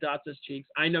little red dots as cheeks.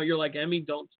 I know you're like, Emmy,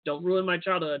 don't ruin my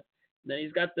childhood. And then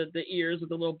he's got the ears with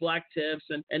the little black tips,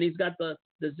 and he's got the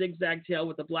zigzag tail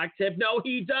with the black tip. No,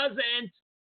 he doesn't.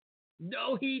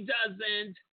 No, he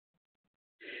doesn't.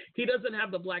 He doesn't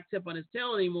have the black tip on his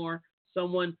tail anymore.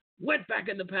 Someone went back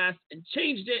in the past and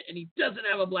changed it, and he doesn't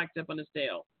have a black tip on his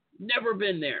tail. Never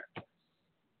been there.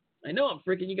 I know I'm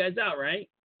freaking you guys out, right?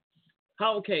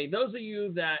 Okay, those of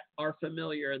you that are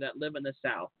familiar, that live in the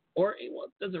South, or, well,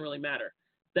 it doesn't really matter,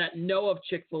 that know of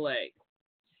Chick-fil-A,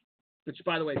 which,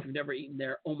 by the way, if you've never eaten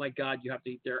there, oh my God, you have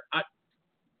to eat there.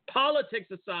 Politics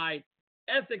aside,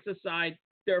 ethics aside,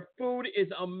 their food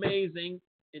is amazing.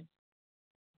 It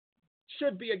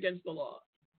should be against the law.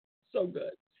 So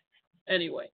good.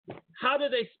 Anyway, how do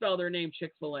they spell their name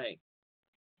Chick-fil-A?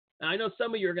 Now, I know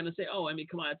some of you are going to say, oh, I mean,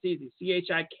 come on, it's easy.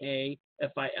 Chickfila.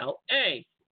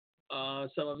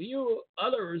 Some of you,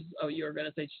 others of you are going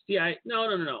to say,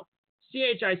 no.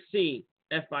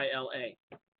 Chickfila.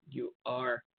 You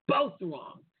are both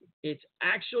wrong. It's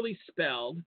actually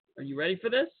spelled, are you ready for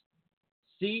this?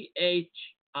 Chickfil,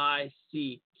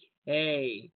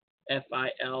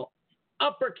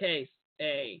 uppercase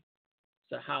A.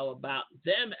 So how about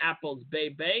them apples,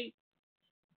 baby?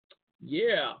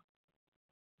 Yeah.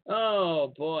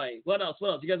 Oh, boy. What else?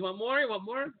 You guys want more? You want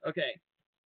more? Okay.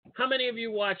 How many of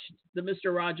you watched the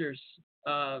Mr. Rogers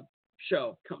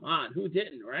show? Come on. Who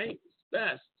didn't, right?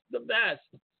 The best.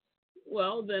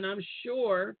 Well, then I'm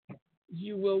sure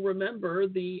you will remember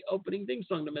the opening theme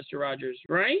song to Mr. Rogers,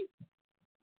 right?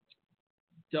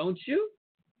 Don't you?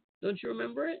 Don't you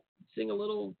remember it? Sing a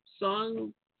little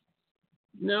song?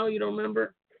 No, you don't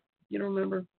remember? You don't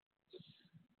remember?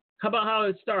 How about how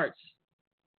it starts?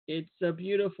 It's a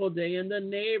beautiful day in the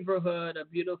neighborhood, a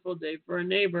beautiful day for a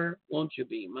neighbor. Won't you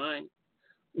be mine?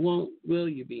 Will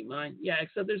you be mine? Yeah,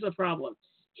 except there's a problem.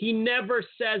 He never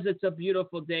says it's a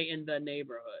beautiful day in the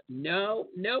neighborhood. No.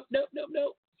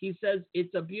 He says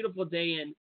it's a beautiful day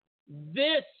in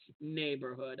this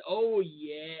neighborhood. Oh,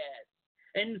 yes.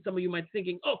 And some of you might be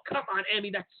thinking, oh, come on,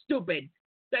 Amy, that's stupid.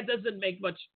 That doesn't make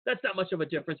much, that's not much of a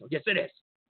difference. Well, yes, it is.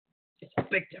 It's a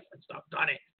big difference. Doggone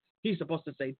it. He's supposed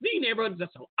to say the neighborhood.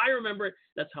 That's how I remember it.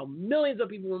 That's how millions of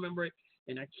people remember it.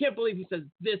 And I can't believe he says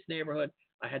this neighborhood.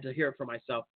 I had to hear it for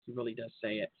myself. He really does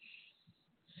say it.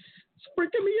 It's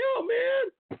freaking me out,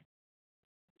 man.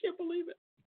 Can't believe it.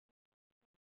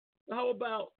 How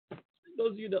about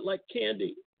those of you that like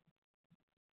candy?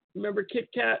 Remember Kit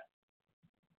Kat?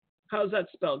 How's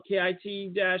that spelled?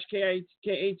 K-I-T-K-A-T?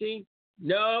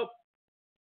 Nope.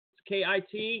 It's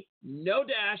K-I-T, no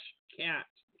dash, cat.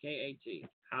 K-A-T.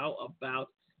 How about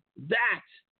that?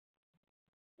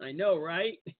 I know,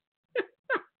 right?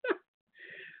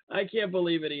 I can't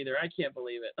believe it either. I can't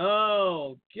believe it.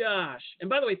 Oh, gosh. And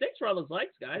by the way, thanks for all those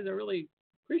likes, guys. I really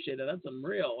Appreciate it. That's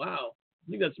unreal. Wow. I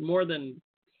think that's more than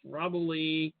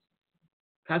probably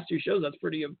past 2 shows. That's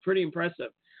pretty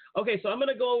impressive. Okay, so I'm going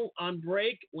to go on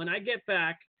break. When I get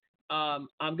back, I'm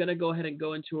going to go ahead and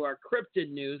go into our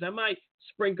cryptid news. I might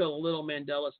sprinkle a little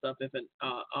Mandela stuff if it,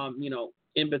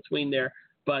 in between there.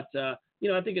 But, I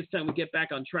think it's time we get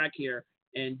back on track here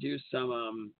and do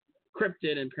some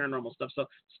cryptid and paranormal stuff. So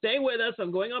stay with us.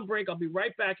 I'm going on break. I'll be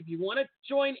right back. If you want to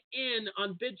join in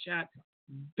on Bid Chat,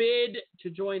 bid to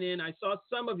join in. I saw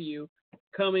some of you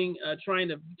coming, trying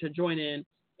to join in,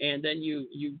 and then you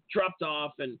dropped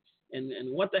off, and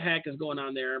what the heck is going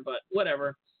on there? But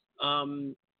whatever.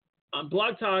 On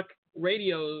Blog Talk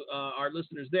Radio, our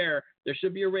listeners there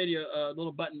should be a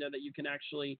little button there that you can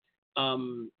actually,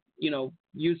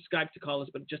 use Skype to call us.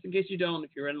 But just in case you don't,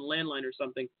 if you're in a landline or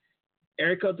something,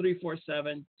 area code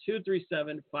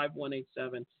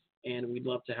 347-237-5187, and we'd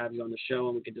love to have you on the show,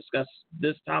 and we can discuss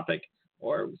this topic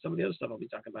or some of the other stuff I'll be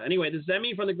talking about. Anyway, this is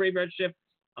Emmy from the Graveyard Shift.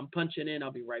 I'm punching in.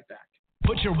 I'll be right back.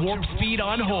 Put your warm feet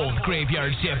on hold,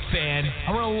 Graveyard Shift fan.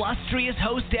 Our illustrious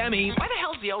host, Emmy. Why the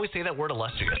hell does he always say that word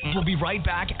illustrious? We'll be right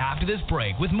back after this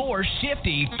break with more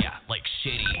shifty, like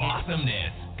shitty,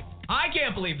 awesomeness. I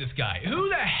can't believe this guy. Who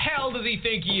the hell does he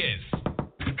think he is?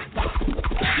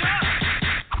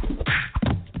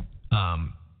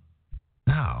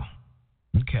 Oh.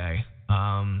 Okay.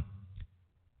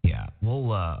 Yeah,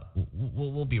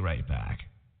 we'll be right back.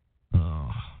 Oh.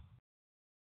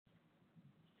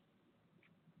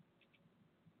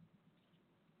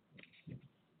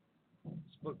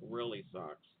 This book really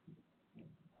sucks.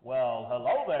 Well,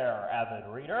 hello there, avid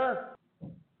reader.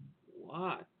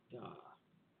 What?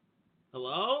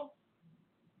 Hello?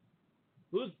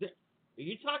 Who's there? Are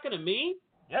you talking to me?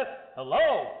 Yes,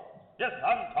 hello. Yes,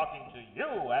 I'm talking to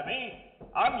you, Emmy.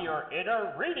 I'm your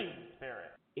inner reading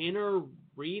spirit. Inner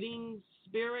reading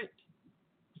spirit?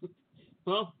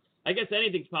 Well, I guess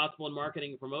anything's possible in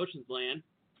marketing and promotions land.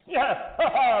 Yes,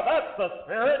 that's the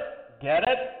spirit. Get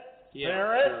it? Yeah,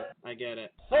 Spirit? sure. I get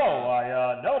it. So,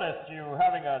 I noticed you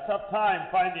having a tough time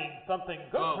finding something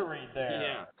good to read there.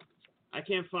 Yeah. I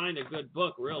can't find a good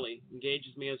book, really.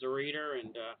 Engages me as a reader,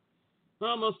 and,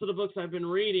 most of the books I've been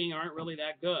reading aren't really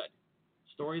that good.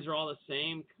 Stories are all the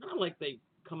same, kind of like they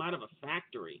come out of a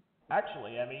factory.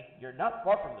 Actually, Emmy, you're not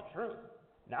far from the truth.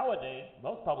 Nowadays,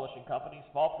 most publishing companies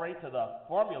fall prey to the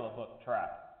formula book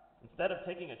trap. Instead of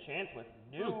taking a chance with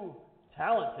new,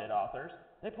 talented authors,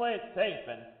 they play it safe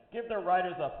and give their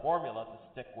writers a formula to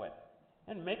stick with,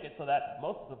 and make it so that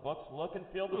most of the books look and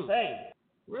feel the same.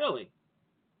 Really?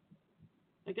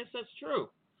 I guess that's true.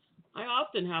 I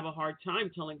often have a hard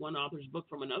time telling one author's book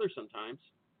from another sometimes.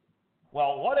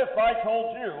 Well, what if I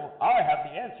told you I have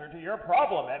the answer to your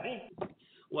problem, Emmy?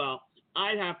 Well,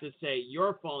 I'd have to say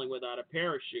you're falling without a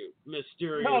parachute,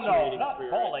 mysterious No, reading not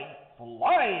spirit. falling,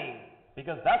 flying,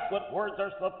 because that's what words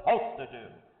are supposed to do.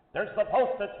 They're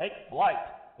supposed to take flight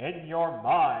in your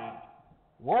mind.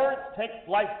 Words Take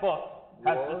Flight Books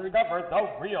has discovered the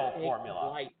real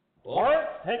formula. Words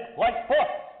Take Flight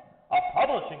Books, a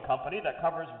publishing company that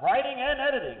covers writing and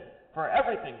editing for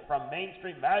everything from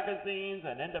mainstream magazines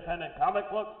and independent comic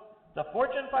books to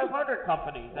Fortune 500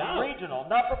 companies and regional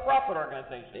not-for-profit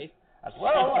organizations, as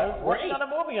well as working on a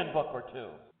movie and book or two.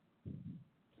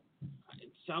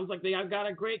 It sounds like they have got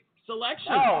a great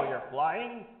selection. Now you're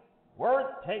flying. Words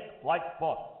Take Flight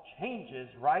Books changes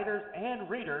writers' and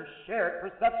readers' shared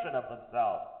perception of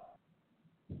themselves.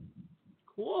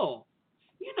 Cool.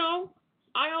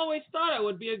 I always thought I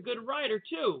would be a good writer,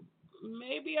 too.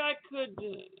 Maybe I could...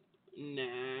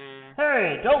 Nah.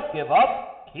 Hey, don't give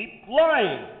up. Keep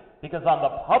flying. Because on the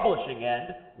publishing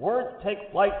end, Words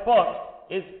Take Flight Books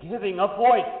is giving a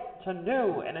voice to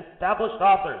new and established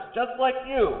authors just like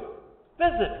you.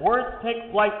 Visit Words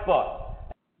Take Flight Books.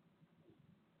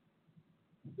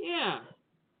 Yeah,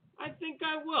 I think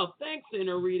I will. Thanks,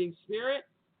 Inner Reading Spirit.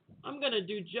 I'm going to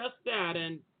do just that,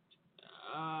 and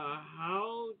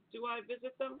how do I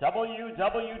visit them?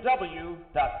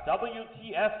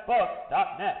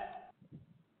 www.wtfbooks.net.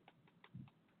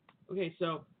 Okay,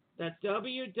 so that's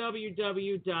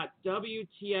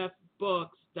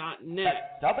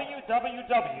www.wtfbooks.net.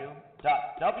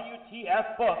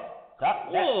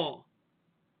 www.wtfbooks.net. Cool.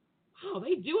 Wow,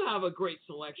 they do have a great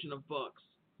selection of books.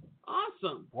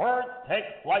 Awesome. Words Take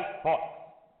Flight Books.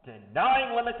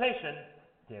 Denying limitation,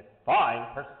 defying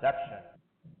perception.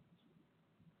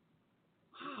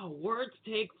 Wow, Words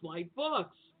Take Flight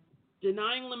Books.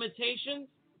 Denying limitations,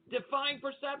 defying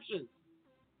perceptions.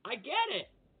 I get it.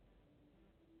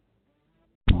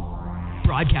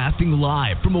 Broadcasting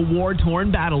live from a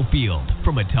war-torn battlefield,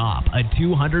 from atop a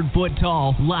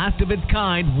 200-foot-tall,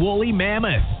 last-of-its-kind woolly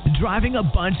mammoth, driving a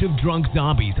bunch of drunk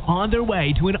zombies on their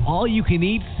way to an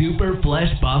all-you-can-eat super flesh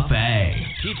buffet.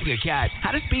 Teaching a cat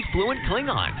how to speak fluent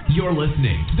Klingon. You're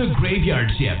listening to the Graveyard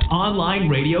Shift online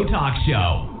radio talk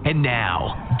show. And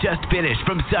now, just finished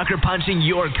from sucker punching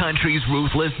your country's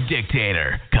ruthless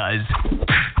dictator, 'cause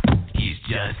he's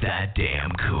just that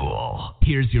damn cool.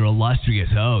 Here's your illustrious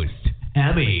host,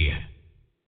 Emmy.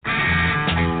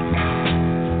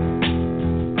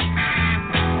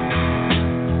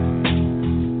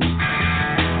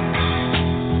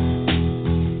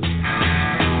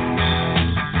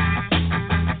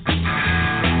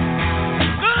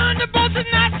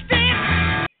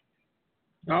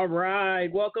 All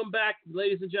right, welcome back,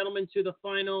 ladies and gentlemen, to the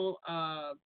final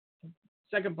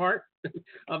second part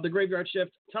of the Graveyard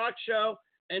Shift talk show.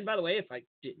 And by the way, if I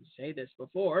didn't say this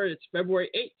before, it's February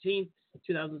 18th,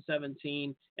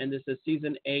 2017, and this is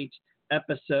Season 8,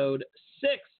 Episode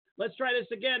 6. Let's try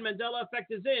this again. Mandela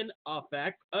Effect is in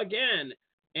effect again.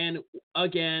 And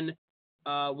again,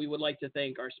 we would like to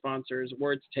thank our sponsors,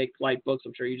 Words Take Flight Books.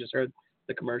 I'm sure you just heard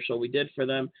the commercial we did for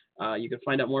them. You can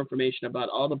find out more information about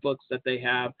all the books that they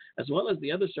have, as well as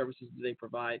the other services that they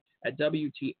provide at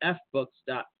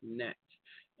WTFbooks.net.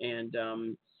 And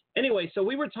anyway, so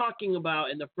we were talking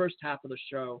about in the first half of the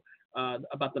show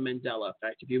about the Mandela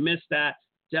Effect. If you missed that,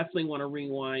 definitely want to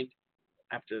rewind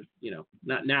after,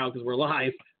 not now because we're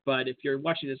live, but if you're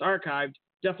watching this archived,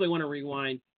 definitely want to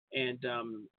rewind and,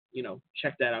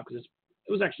 check that out because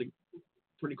it was actually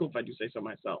pretty cool if I do say so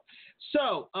myself.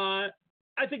 So I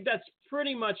think that's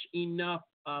pretty much enough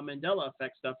Mandela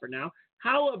Effect stuff for now.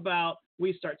 How about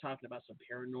we start talking about some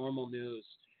paranormal news?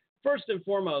 First and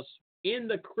foremost, in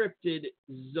the cryptid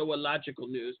zoological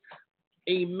news,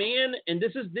 a man, and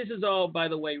this is all, by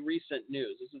the way, recent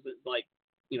news. This isn't like,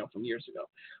 from years ago.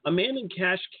 A man in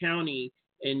Cache County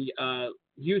in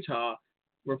Utah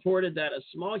reported that a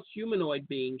small humanoid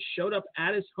being showed up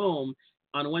at his home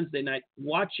on Wednesday night,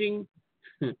 watching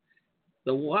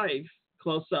the wife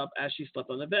close up as she slept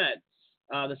on the bed.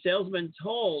 The salesman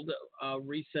told a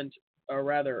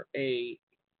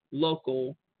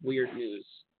local weird news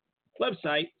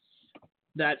website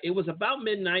that it was about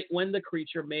midnight when the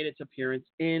creature made its appearance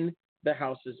in the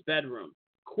house's bedroom.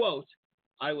 Quote,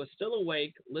 "I was still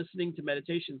awake, listening to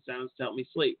meditation sounds to help me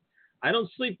sleep. I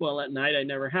don't sleep well at night, I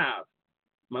never have.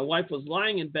 My wife was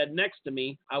lying in bed next to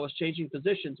me. I was changing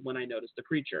positions when I noticed the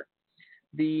creature.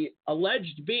 The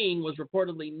alleged being was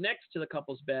reportedly next to the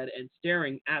couple's bed and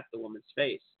staring at the woman's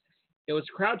face. It was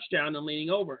crouched down and leaning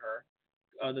over her.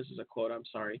 This is a quote, I'm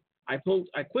sorry. I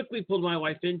quickly pulled my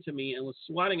wife into me and was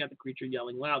swatting at the creature,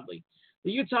 yelling loudly.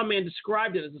 The Utah man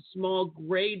described it as a small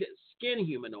grayed skin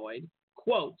humanoid.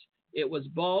 Quote, it was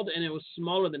bald and it was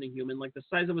smaller than a human, like the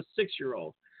size of a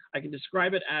 6-year-old. I can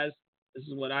describe it as, this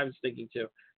is what I was thinking too,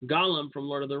 Gollum from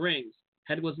Lord of the Rings.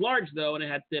 Head was large though, and it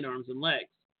had thin arms and legs.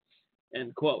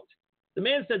 End quote. The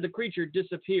man said the creature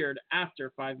disappeared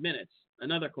after 5 minutes.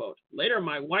 Another quote. Later,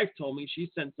 my wife told me she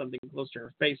sensed something close to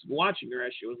her face watching her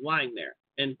as she was lying there.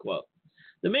 End quote.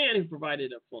 The man, who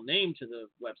provided a full name to the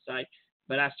website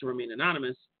but asked to remain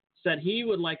anonymous, said he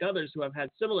would like others who have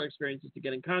had similar experiences to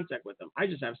get in contact with him. I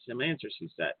just have some answers, he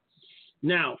said.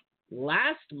 Now,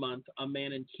 last month, a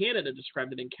man in Canada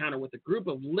described an encounter with a group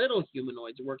of little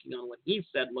humanoids working on what he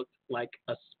said looked like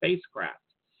a spacecraft.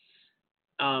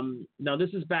 Now,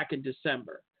 this is back in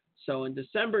December. So in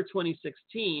December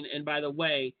 2016, and by the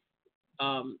way,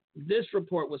 this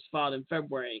report was filed in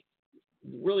February.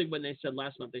 Really, when they said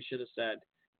last month, they should have said,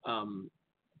 a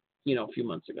few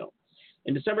months ago.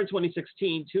 In December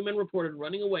 2016, 2 men reported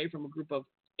running away from a group of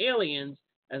aliens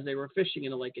as they were fishing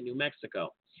in a lake in New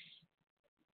Mexico.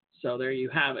 So there you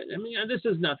have it. I mean, this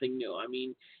is nothing new. I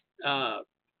mean,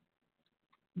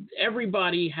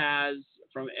 everybody has,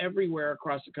 from everywhere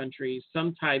across the country,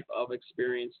 some type of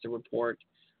experience to report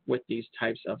with these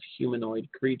types of humanoid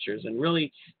creatures. And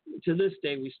really, to this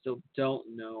day, we still don't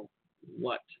know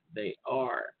what they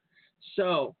are.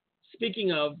 So,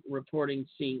 speaking of reporting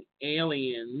seeing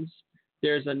aliens,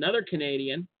 there's another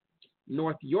Canadian,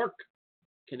 North York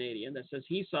Canadian, that says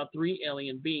he saw 3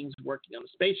 alien beings working on a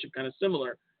spaceship, kind of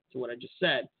similar to what I just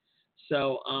said.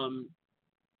 So,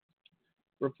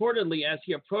 reportedly, as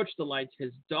he approached the lights,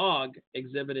 his dog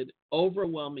exhibited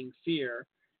overwhelming fear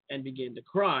and began to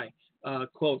cry.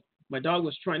 Quote, my dog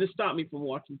was trying to stop me from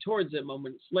walking towards it.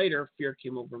 Moments later, fear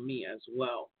came over me as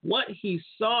well. What he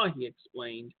saw, he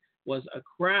explained, was a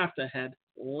craft that had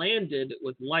landed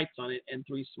with lights on it and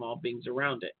 3 small beings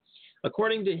around it.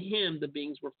 According to him, the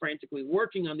beings were frantically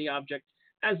working on the object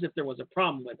as if there was a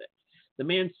problem with it. The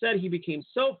man said he became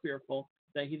so fearful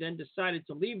that he then decided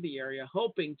to leave the area,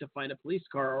 hoping to find a police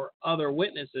car or other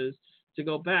witnesses to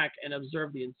go back and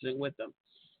observe the incident with them.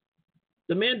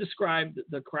 The man described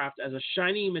the craft as a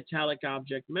shiny metallic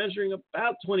object measuring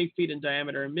about 20 feet in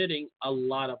diameter, emitting a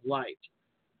lot of light.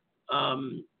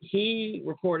 He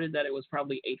reported that it was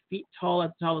probably 8 feet tall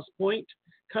at the tallest point,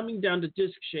 coming down to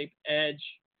disc-shaped edge.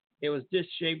 It was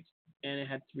disc-shaped and it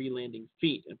had 3 landing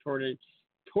feet. And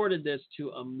reported this to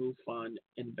a MUFON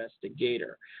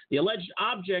investigator. The alleged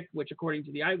object, which according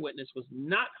to the eyewitness was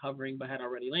not hovering but had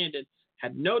already landed,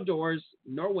 had no doors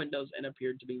nor windows and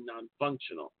appeared to be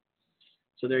non-functional.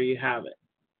 So there you have it.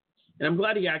 And I'm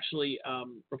glad he actually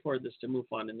reported this to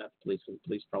MUFON and not the police. The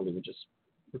police probably would just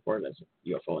report it as a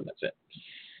UFO and that's it.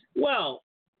 Well,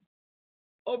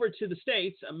 over to the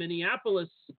States, a Minneapolis,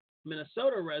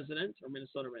 Minnesota resident, or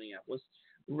Minnesota, Minneapolis,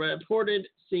 reported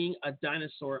seeing a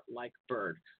dinosaur-like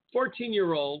bird.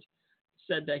 14-year-old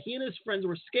said that he and his friends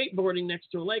were skateboarding next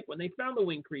to a lake when they found the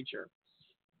winged creature.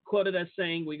 Quoted as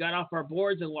saying, "We got off our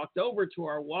boards and walked over to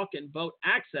our walk-in boat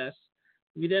access.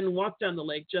 We then walked down the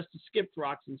lake just to skip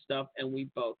rocks and stuff, and we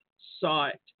both saw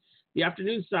it." The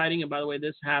afternoon sighting, and by the way,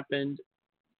 this happened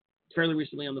fairly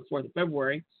recently on the 4th of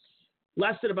February,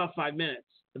 lasted about 5 minutes.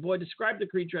 The boy described the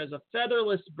creature as a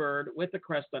featherless bird with a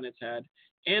crest on its head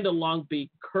and a long beak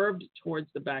curved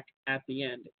towards the back at the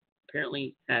end.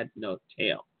 Apparently had no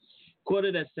tail.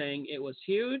 Quoted as saying, "It was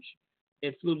huge.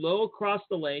 It flew low across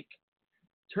the lake,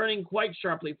 turning quite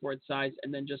sharply for its size,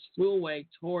 and then just flew away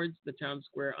towards the town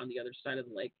square on the other side of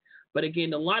the lake. But it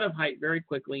gained a lot of height very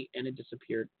quickly, and it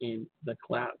disappeared in the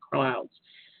clouds."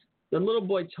 The little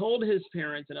boy told his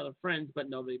parents and other friends, but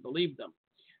nobody believed them.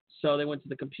 So they went to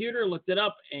the computer, looked it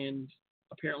up, and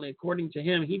apparently, according to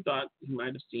him, he thought he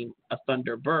might have seen a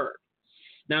thunderbird.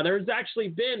 Now, there's actually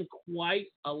been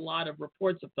quite a lot of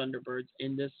reports of thunderbirds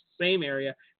in this same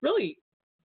area, really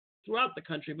throughout the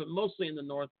country, but mostly in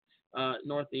the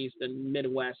Northeast and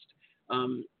Midwest.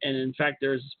 And in fact,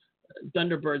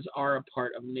 thunderbirds are a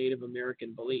part of Native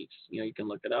American beliefs. You can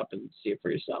look it up and see it for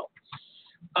yourself.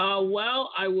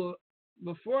 Well, I will.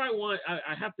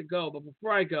 I have to go, but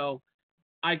before I go,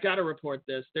 I got to report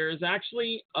this. There is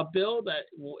actually a bill that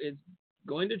is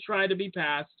going to try to be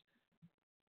passed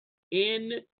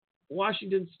in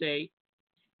Washington State.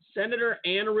 Senator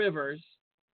Ann Rivers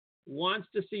wants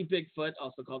to see Bigfoot,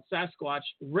 also called Sasquatch,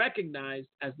 recognized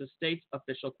as the state's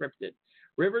official cryptid.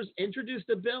 Rivers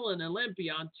introduced a bill in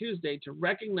Olympia on Tuesday to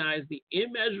recognize the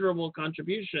immeasurable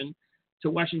contribution to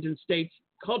Washington State's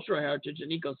cultural heritage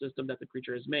and ecosystem that the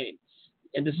creature has made.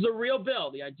 And this is a real bill.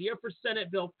 The idea for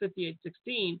Senate Bill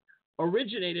 5816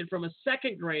 originated from a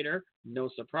second grader, no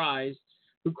surprise,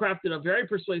 who crafted a very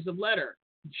persuasive letter.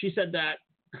 She said that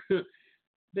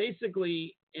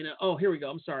basically here we go.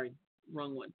 I'm sorry.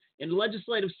 Wrong one. In a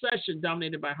legislative session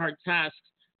dominated by hard tasks,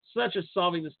 such as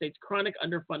solving the state's chronic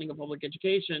underfunding of public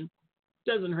education,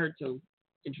 doesn't hurt to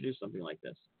introduce something like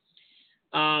this.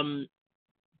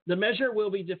 The measure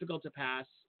will be difficult to pass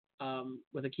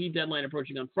with a key deadline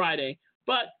approaching on Friday,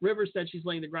 but Rivers said she's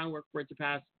laying the groundwork for it to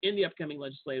pass in the upcoming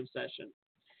legislative session.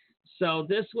 So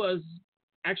this was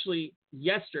actually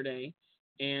yesterday,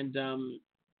 and,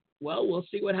 we'll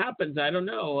see what happens. I don't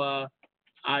know.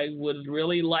 I would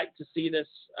really like to see this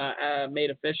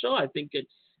made official. I think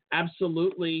it's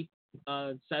absolutely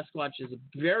Sasquatch is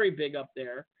very big up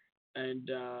there,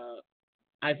 and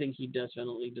I think he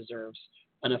definitely deserves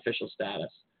an official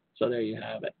status. So there you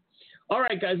have it. All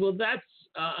right, guys. Well, that's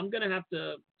I'm going to have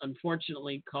to,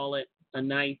 unfortunately, call it a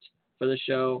night for the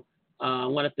show. I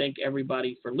want to thank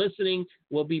everybody for listening.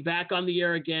 We'll be back on the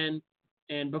air again.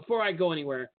 And before I go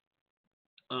anywhere,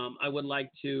 I would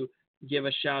like to give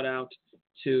a shout out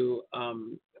to, a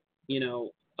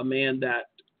man that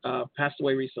passed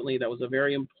away recently that was a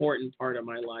very important part of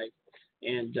my life.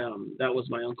 And that was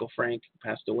my Uncle Frank, who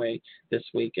passed away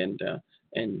this week. And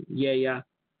Yaya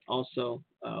also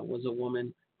was a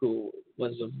woman who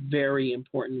was a very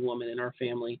important woman in our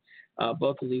family.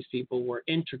 Both of these people were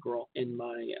integral in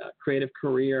my creative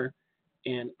career,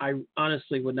 and I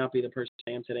honestly would not be the person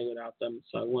I am today without them.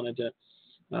 So I wanted to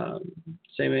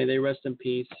say may they rest in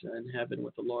peace in heaven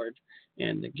with the Lord,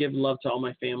 and give love to all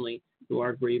my family who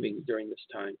are grieving during this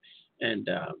time. And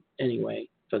anyway,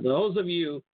 for those of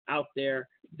you out there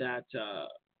that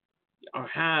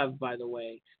have, by the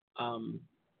way,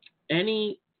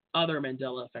 any other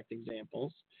Mandela Effect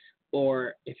examples,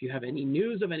 or if you have any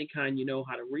news of any kind, you know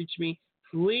how to reach me,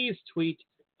 please tweet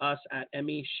us at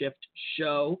Emmy Shift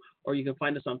Show, or you can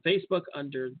find us on Facebook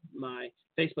under my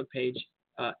Facebook page,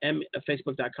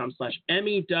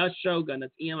 facebook.com/Emmy-Shogun.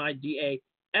 That's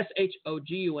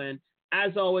EMIDASHOGUN.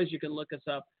 As always, you can look us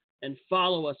up and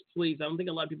follow us, please. I don't think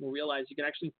a lot of people realize you can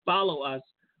actually follow us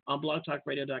on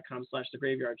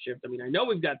blogtalkradio.com/thegraveyardshift. I mean, I know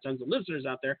we've got tons of listeners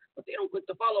out there, but they don't click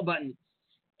the follow button.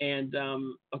 And,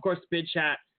 of course,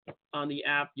 BidChat on the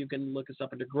app. You can look us up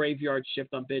under Graveyard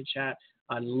Shift on BidChat.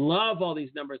 I love all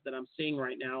these numbers that I'm seeing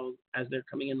right now as they're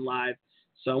coming in live.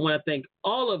 So I want to thank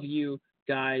all of you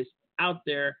guys out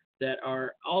there that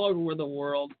are all over the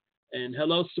world. And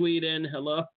hello, Sweden.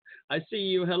 Hello. I see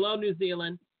you. Hello, New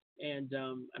Zealand. And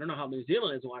I don't know how New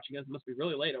Zealand is watching us. It must be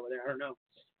really late over there. I don't know.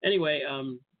 Anyway, I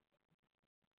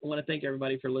want to thank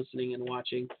everybody for listening and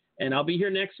watching. And I'll be here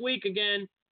next week again,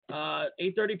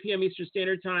 8:30 p.m. Eastern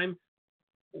Standard Time.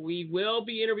 We will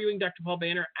be interviewing Dr. Paul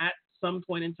Banner at some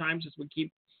point in time, just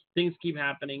things keep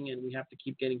happening and we have to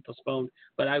keep getting postponed.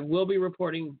 But I will be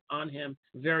reporting on him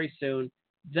very soon.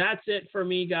 That's it for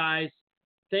me, guys.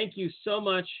 Thank you so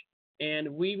much. And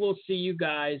we will see you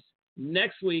guys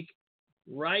next week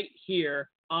right here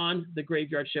on The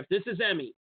Graveyard Shift. This is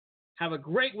Emmy. Have a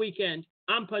great weekend.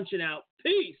 I'm punching out.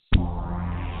 Peace.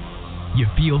 You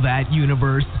feel that,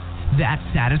 universe? That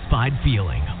satisfied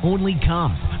feeling only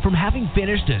comes from having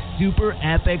finished a super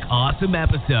epic, awesome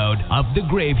episode of The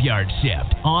Graveyard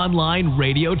Shift online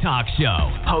radio talk show,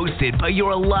 hosted by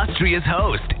your illustrious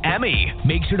host, Emmy.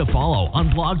 Make sure to follow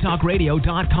on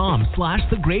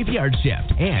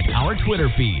blogtalkradio.com/thegraveyardshift and our Twitter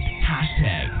feed,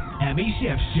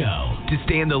 #EmmyShiftShow, to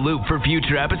stay in the loop for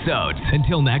future episodes.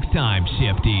 Until next time,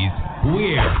 Shifties,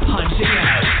 we're punching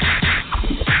out.